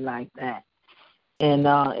busy like that. And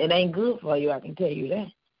it ain't good for you, I can tell you that.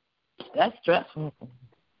 That's stressful.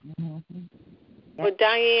 Well,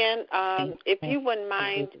 Diane, if you wouldn't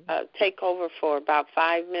mind, take over for about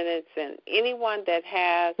 5 minutes. And anyone that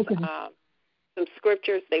has some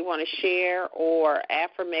scriptures they want to share or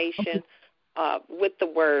affirmation with the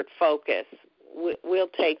word focus, we'll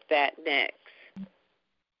take that next.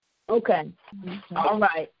 Okay. All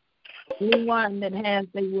right. Anyone that has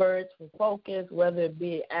the words for focus, whether it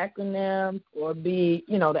be acronyms or be,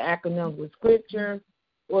 you know, the acronyms with scripture,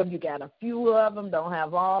 or if you got a few of them, don't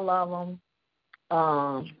have all of them,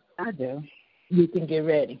 I do. You can get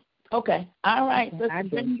ready. Okay. All right. I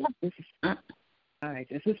do. All right.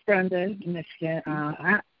 This is Brenda, Michigan.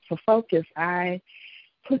 For focus, I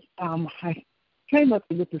came up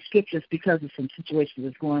with the scriptures because of some situations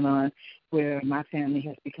that's going on where my family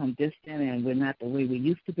has become distant and we're not the way we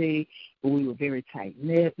used to be, but we were very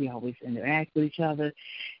tight-knit. We always interact with each other.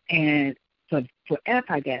 And so forever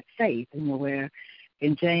I got faith, you know, where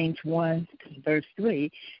in James 1, verse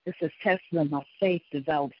 3, it says, testing of my faith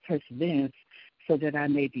develops perseverance so that I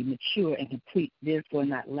may be mature and complete, therefore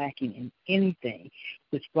not lacking in anything,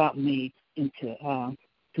 which brought me into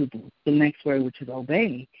to the next word, which is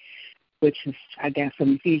obey, which is I got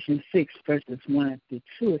from Ephesians 6, verses 1 through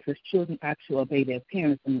 2. It says, children ought to obey their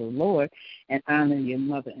parents in the Lord and honor your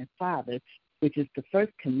mother and father, which is the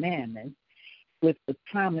first commandment, with the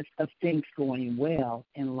promise of things going well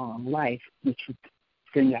in long life, which would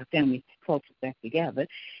bring our family closer back together,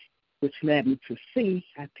 which led me to C.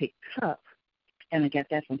 I picked cup, and I got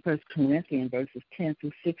that from 1 Corinthians verses 10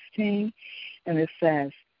 through 16, and it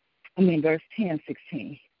says, verse 10,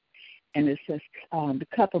 16, and it says, the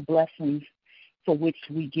cup of blessings for which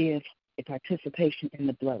we give a participation in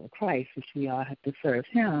the blood of Christ, which we all have to serve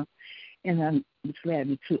him, and which led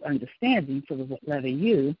me to understanding for the letter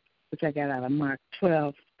U, which I got out of Mark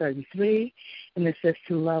 12:33, and it says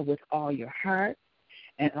to love with all your heart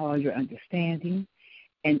and all your understanding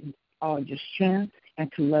and all your strength,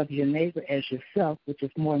 and to love your neighbor as yourself, which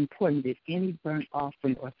is more important than any burnt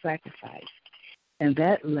offering or sacrifice. And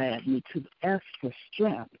that led me to S for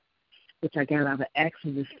strength, which I got out of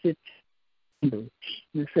Exodus 15. And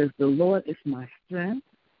it says, the Lord is my strength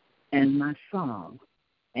and my song,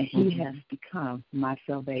 and he has become my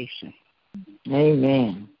salvation.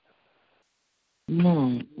 Amen.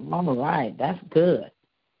 All right, that's good.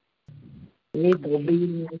 Need to be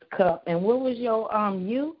in this cup. And what was your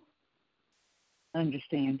you?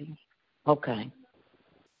 Understanding. Okay.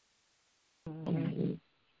 God.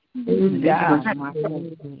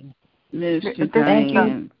 Mr.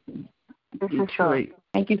 Diane. This is Troy.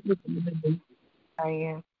 Thank you.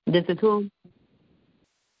 Diane. This is who?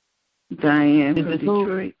 Diane from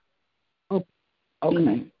Detroit. Oh,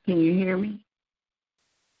 okay. Can you hear me?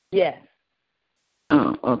 Yes.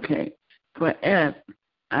 Oh, okay. For F,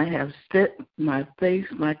 I have set my face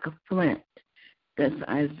like a flint. That's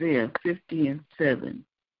Isaiah 50:7.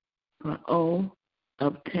 For O,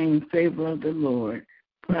 obtain favor of the Lord.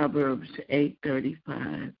 Proverbs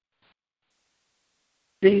 8:35.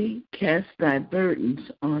 C, cast thy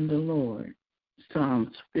burdens on the Lord.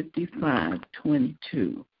 Psalms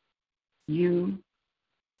 55:22. U,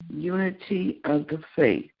 unity of the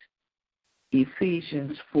faith.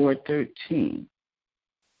 Ephesians 4:13.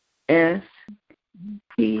 S,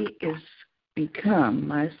 he is become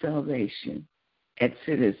my salvation.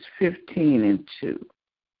 Exodus 15:2.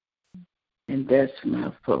 And that's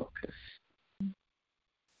my focus.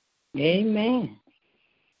 Amen.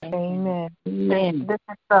 Amen. Amen.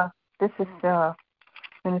 This is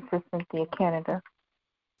Minister Cynthia Canada.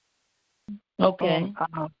 Okay.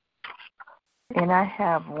 And I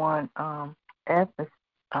have one. F is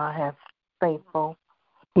I have faithful.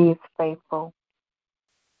 He is faithful.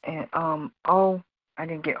 And O, I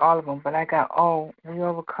didn't get all of them, but I got O. We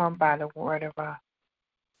overcome by the word of a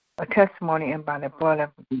testimony and by the blood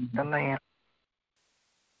of the Lamb.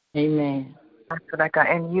 Amen. That's what I got.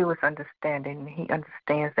 And you is understanding. He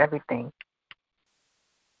understands everything.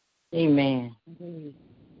 Amen.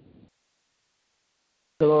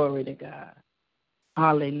 Glory to God.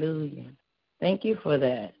 Hallelujah. Thank you for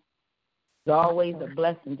that. It's always a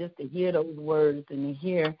blessing just to hear those words and to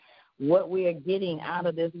hear what we are getting out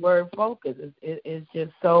of this word focus. It's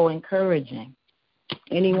just so encouraging.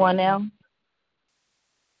 Anyone else?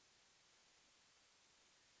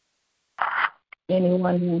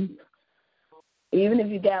 Anyone else? Even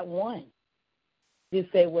if you got one,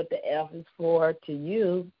 just say what the F is for to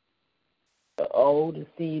you, the O, the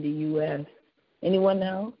C, the U.S. Anyone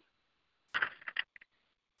else?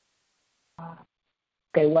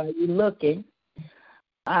 Okay, while you're looking,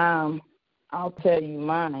 I'll tell you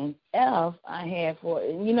mine. F, I had for,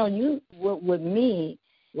 with me,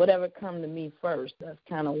 whatever come to me first, that's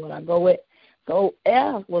kind of what I go with. So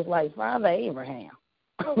F was like Father Abraham.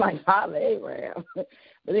 Like Father Abraham. But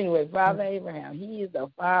anyway, Father Abraham, he is the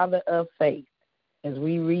father of faith. As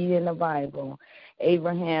we read in the Bible,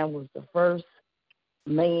 Abraham was the first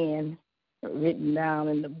man written down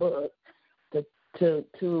in the book to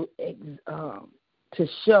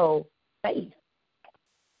show faith.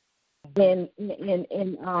 And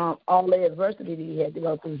in all the adversity that he had to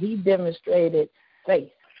go through, he demonstrated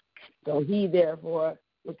faith. So he therefore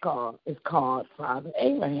is called Father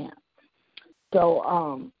Abraham.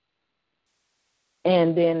 So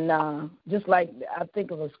and then just like I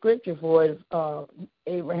think of a scripture for it,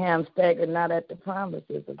 Abraham staggered not at the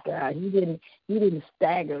promises of God. He didn't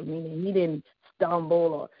stagger, meaning he didn't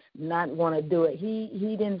stumble or not want to do it.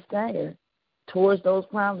 He didn't stagger towards those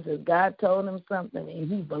promises. God told him something, and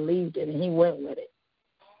he believed it, and he went with it.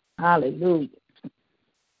 Hallelujah.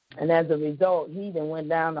 And as a result, he then went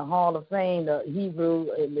down the Hall of Fame, the Hebrew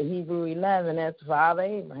 11, that's Father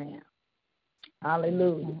Abraham.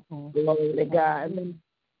 Hallelujah. Glory to God.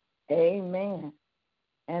 Amen.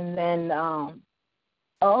 And then,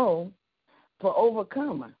 O, for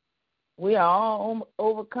overcomer. We are all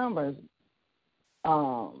overcomers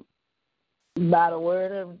by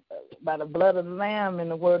the blood of the Lamb and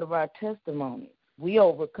the word of our testimony. We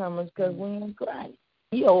overcomers because we in Christ.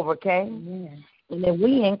 He overcame. Amen. And if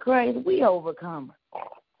we in Christ, we overcomers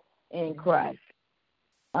in Christ.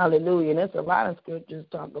 Hallelujah. And there's a lot of scriptures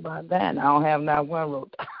talk about that. And I don't have not one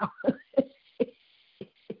wrote down.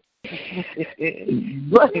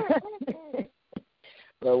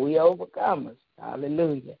 but we overcomers.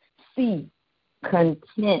 Hallelujah. C,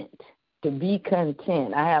 content. To be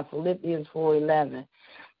content. I have Philippians 4:11,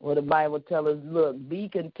 where the Bible tells us, look, be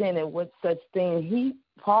contented with such things.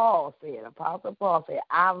 Apostle Paul said,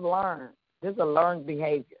 I've learned. This is a learned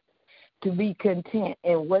behavior. To be content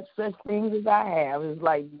in what such things as I have. Is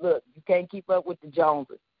like, look, you can't keep up with the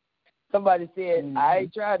Joneses. Somebody said, I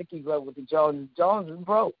ain't trying to keep up with the Joneses. Joneses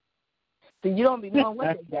broke. So you don't be knowing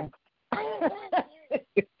what they got.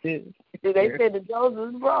 They said the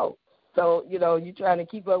Joneses broke. So, you're trying to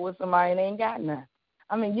keep up with somebody and ain't got none.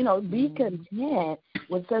 I mean, be content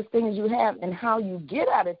with such things you have, and how you get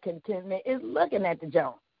out of contentment is looking at the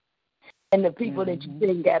Jones and the people that you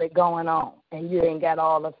think got it going on, and you ain't got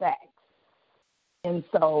all the facts. And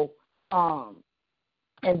so,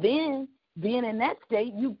 and then being in that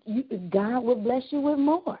state, God will bless you with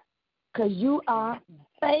more because you are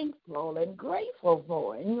thankful and grateful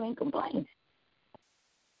for it, and you ain't complaining.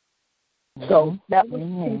 So that was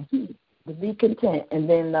content, to be content. And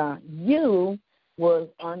then you was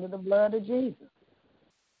under the blood of Jesus.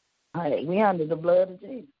 All right, we under the blood of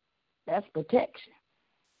Jesus. That's protection.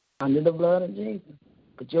 Under the blood of Jesus.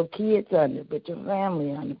 Put your kids under. Put your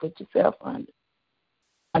family under. Put yourself under.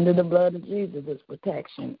 Under the blood of Jesus is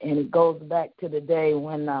protection. And it goes back to the day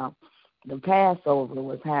when the Passover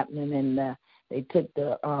was happening, and they took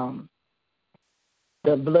the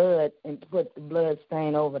blood and put the blood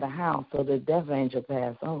stain over the house so the death angel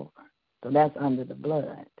passed over. So that's under the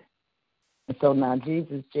blood. And so now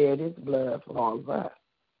Jesus shared his blood for all of us.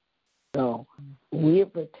 So we're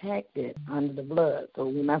protected under the blood. So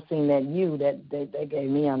when I seen that they gave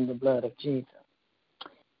me under the blood of Jesus.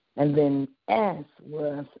 And then S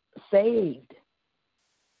was saved.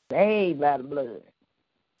 Saved by the blood.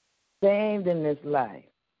 Saved in this life.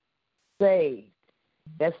 Saved.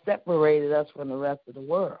 That separated us from the rest of the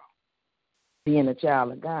world, being a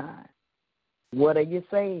child of God. What are you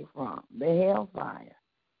saved from? The hellfire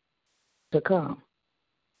to come.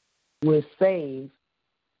 We're saved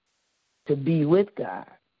to be with God.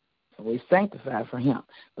 So we're sanctified for him.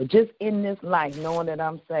 But just in this life, knowing that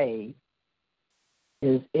I'm saved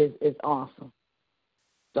is awesome.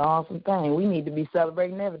 It's an awesome thing. We need to be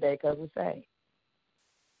celebrating every day because we're saved.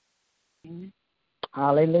 Mm-hmm.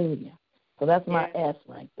 Hallelujah. So that's my S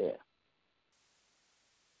right there.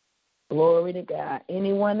 Glory to God.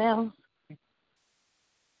 Anyone else?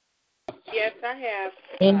 Yes, I have.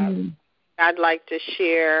 I'd like to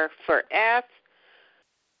share for F.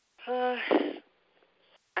 I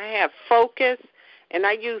have focus, and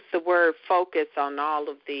I use the word focus on all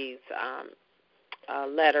of these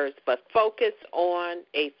letters, but focus on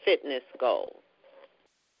a fitness goal.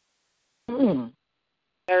 3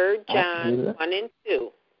 John 1 and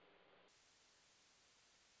 2.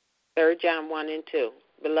 3 John 1 and 2.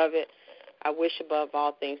 Beloved, I wish above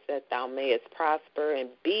all things that thou mayest prosper and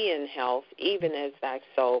be in health, even as thy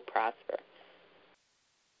soul prosper.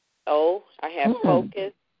 I have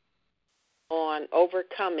focus on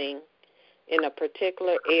overcoming in a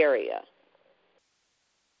particular area.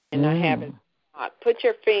 And I haven't put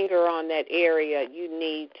your finger on that area you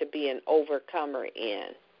need to be an overcomer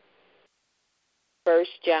in. 1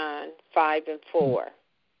 John 5 and 4.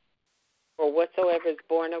 For whatsoever is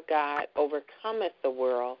born of God overcometh the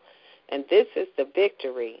world, and this is the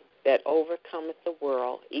victory that overcometh the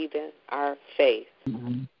world, even our faith.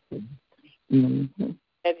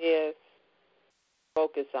 That is,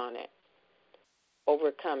 focus on it.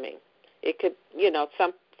 Overcoming. It could,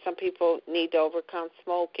 some people need to overcome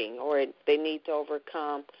smoking, or they need to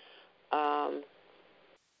overcome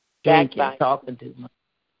backbiting, talking too much,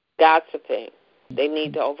 gossiping. They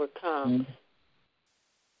need to overcome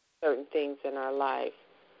certain things in our life.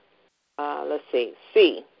 Let's see.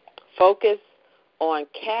 C, focus on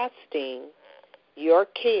casting your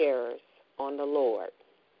cares on the Lord.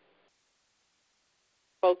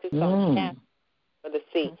 Focus on casting for the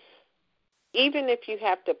C. Even if you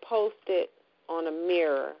have to post it on a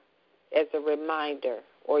mirror as a reminder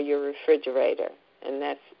or your refrigerator. And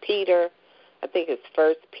that's Peter, I think it's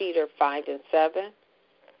 1 Peter 5 and 7,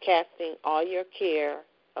 casting all your care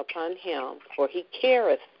upon him, for he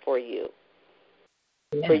careth for you.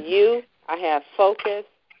 Yeah. For you, I have focus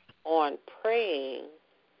on praying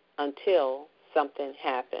until something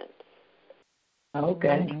happens.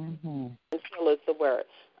 Okay. Until is the word.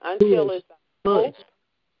 Until is push.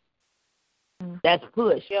 That's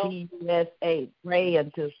push. P-U-S-A. Pray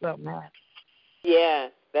until something happens.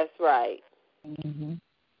 Yes, that's right.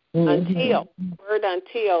 Until. The word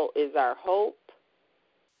until is our hope.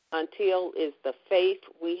 Until is the faith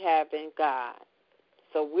we have in God.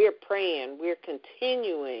 So we're praying. We're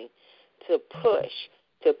continuing to push,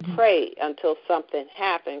 to pray until something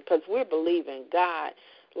happens, because we're believing God.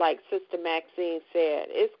 Like Sister Maxine said,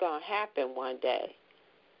 it's going to happen one day.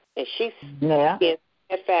 And she's being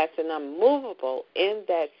steadfast and unmovable in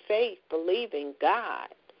that faith, believing God,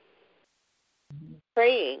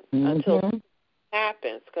 praying until it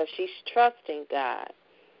happens, because she's trusting God.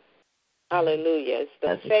 Hallelujah. It's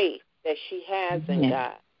the faith that she has in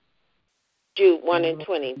God. Jude 1 and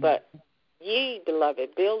 20. But ye,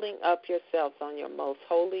 beloved, building up yourselves on your most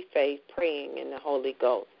holy faith, praying in the Holy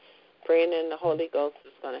Ghost. Praying in the Holy Ghost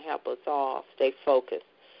is going to help us all stay focused.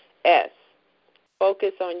 S,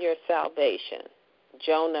 focus on your salvation.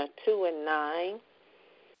 Jonah 2 and 9.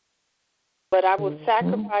 But I will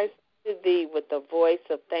sacrifice to thee with the voice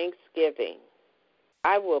of thanksgiving.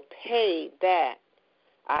 I will pay that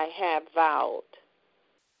I have vowed.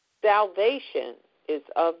 Salvation is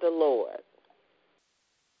of the Lord.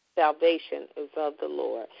 Salvation is of the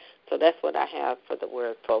Lord. So that's what I have for the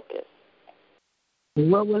word focus.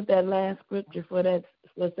 What was that last scripture for that,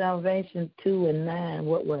 for salvation? 2 and 9.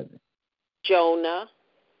 What was it? Jonah.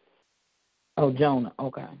 Oh, Jonah.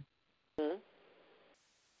 Okay.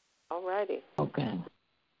 All righty. Okay.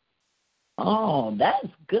 Oh, that's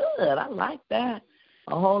good. I like that.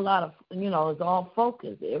 A whole lot of, it's all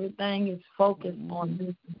focused. Everything is focused on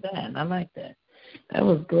this and that. And I like that. That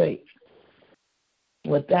was great.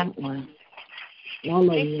 With that one, all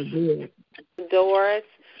of you are good. Doris,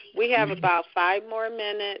 we have about 5 more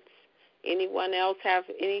minutes. Anyone else have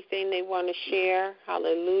anything they want to share?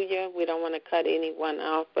 Hallelujah. We don't want to cut anyone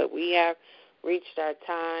off, but we have reached our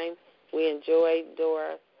time. We enjoyed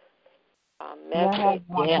Doris' message. I have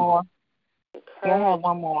one more. I have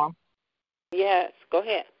one more. Yes, go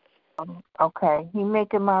ahead. Okay. He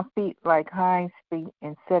making my feet like hinds feet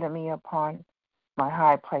and setting me upon my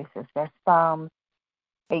high places. That's Psalm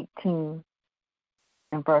 18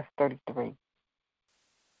 and verse 33.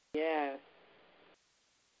 Yes.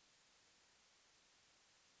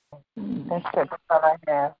 That's it. That's all I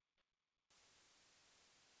have.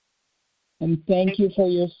 And thank you for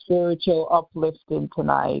your spiritual uplifting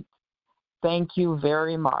tonight. Thank you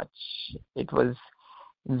very much. It was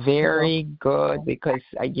very good because,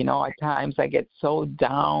 at times I get so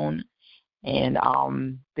down, and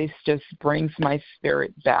this just brings my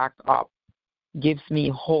spirit back up, gives me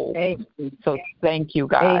hope. So thank you,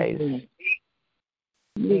 guys.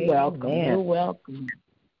 You're welcome. You're welcome.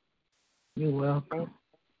 You're welcome.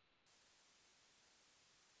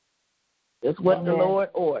 It's what the Lord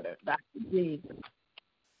ordered, Dr. Jesus.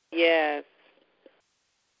 Yes.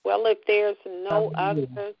 Well, if there's no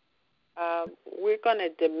others, we're going to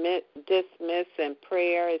dismiss in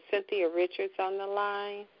prayer. Is Cynthia Richards on the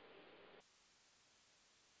line?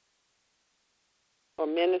 Or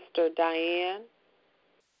Minister Diane?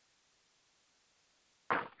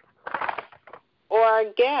 Or our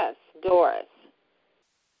guest, Doris?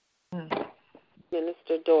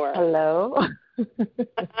 Minister Doris. Hello.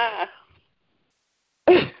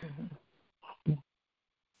 You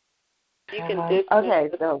can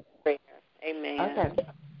dismiss so prayer. Amen. Okay.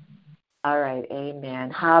 All right,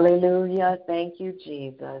 amen. Hallelujah. Thank you,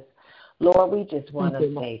 Jesus. Lord, we just want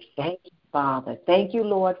to say thank you, Father. Thank you,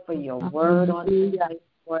 Lord, for your word on tonight,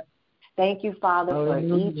 Lord. Thank you, Father, for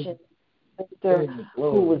each and sister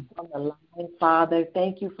who was on the line, Father.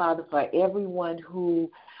 Thank you, Father, for everyone who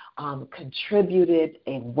contributed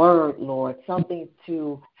a word, Lord, something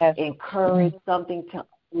to encourage, something to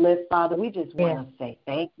lift, Father. We just want to say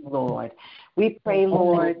thank you, Lord. We pray,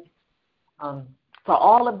 Lord, for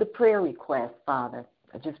all of the prayer requests, Father.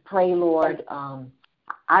 I just pray, Lord,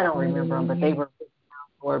 I don't remember them, but they were written down,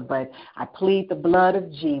 Lord, but I plead the blood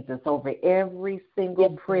of Jesus over every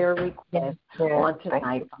single prayer request on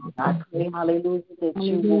tonight, Father. I pray, hallelujah, that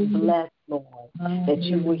you will bless, Lord, that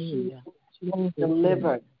you will heal, that you will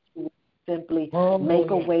deliver, that you will simply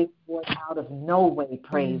make a way forward out of no way,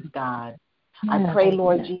 praise God. I pray,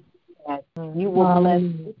 Lord Jesus, that you will bless,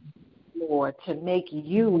 Lord, to make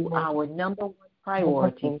you our number one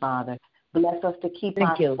priority, Father. Bless us to keep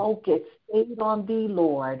our focus stayed on thee,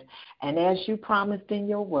 Lord. And as you promised in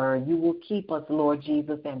your word, you will keep us, Lord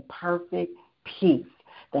Jesus, in perfect peace,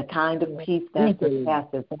 the kind of peace that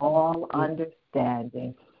surpasses all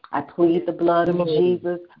understanding. I plead the blood of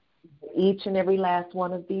Jesus for each and every last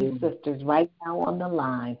one of these sisters right now on the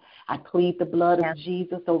line. I plead the blood of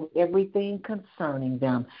Jesus over everything concerning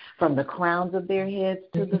them, from the crowns of their heads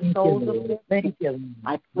to the soles of their feet.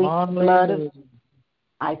 I plead the blood of Jesus.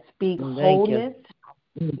 I speak wholeness, I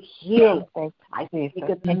speak healing, I speak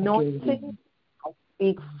anointing, I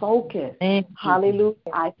speak focus. Hallelujah.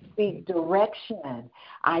 I speak direction.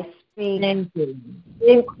 I speak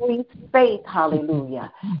increased faith.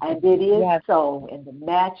 Hallelujah. And it is so in the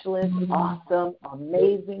matchless, awesome,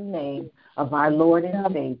 amazing name of our Lord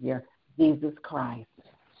and Savior, Jesus Christ.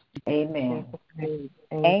 Amen.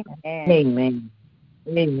 Amen. Amen.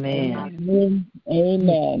 Amen.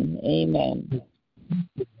 Amen. Amen.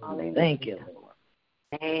 Hallelujah. Thank you, Lord.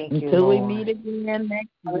 Thank you, Until Lord. we meet again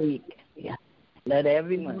next week, let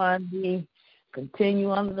everyone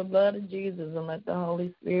continue under the blood of Jesus and let the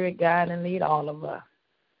Holy Spirit guide and lead all of us.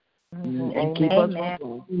 And keep us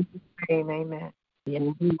on. Amen.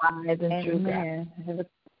 Wise and true God.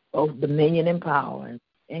 Both dominion and power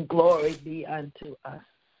and glory be unto us.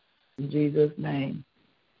 In Jesus' name.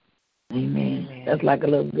 Amen. That's like a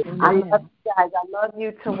little bit. I love you guys. I love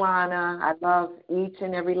you, Tawana. I love each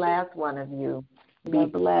and every last one of you. Be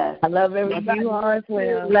blessed. I love everybody. You are as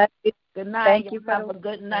well. Good night. Thank you. Have a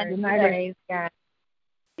good night. Good night, guys. Yes.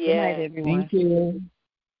 Good night, everyone. Thank you.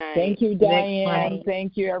 Thank you, Diane.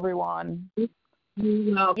 Thank you, everyone.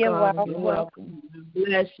 You're welcome. You're welcome. You're welcome.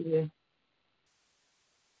 Bless you.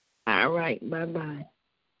 All right. Bye-bye.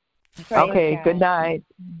 Okay, good night.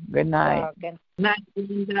 Good night. Good night,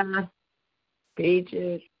 Linda.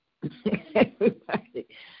 Peaches. Everybody.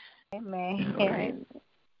 Amen. All right.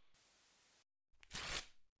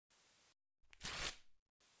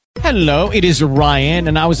 Hello, it is Ryan,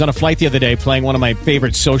 and I was on a flight the other day playing one of my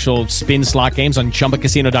favorite social spin slot games on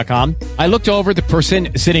ChumbaCasino.com. I looked over at the person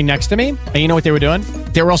sitting next to me, and you know what they were doing?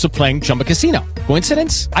 They were also playing Chumba Casino.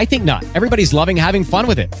 Coincidence? I think not. Everybody's loving having fun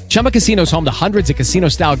with it. Chumba Casino is home to hundreds of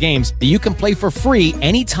casino-style games that you can play for free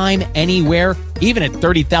anytime, anywhere, even at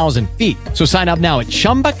 30,000 feet. So sign up now at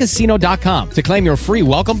ChumbaCasino.com to claim your free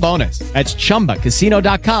welcome bonus. That's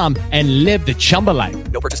ChumbaCasino.com and live the Chumba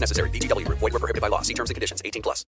life. No purchase necessary. VGW. Void where prohibited by law. See terms and conditions. 18+.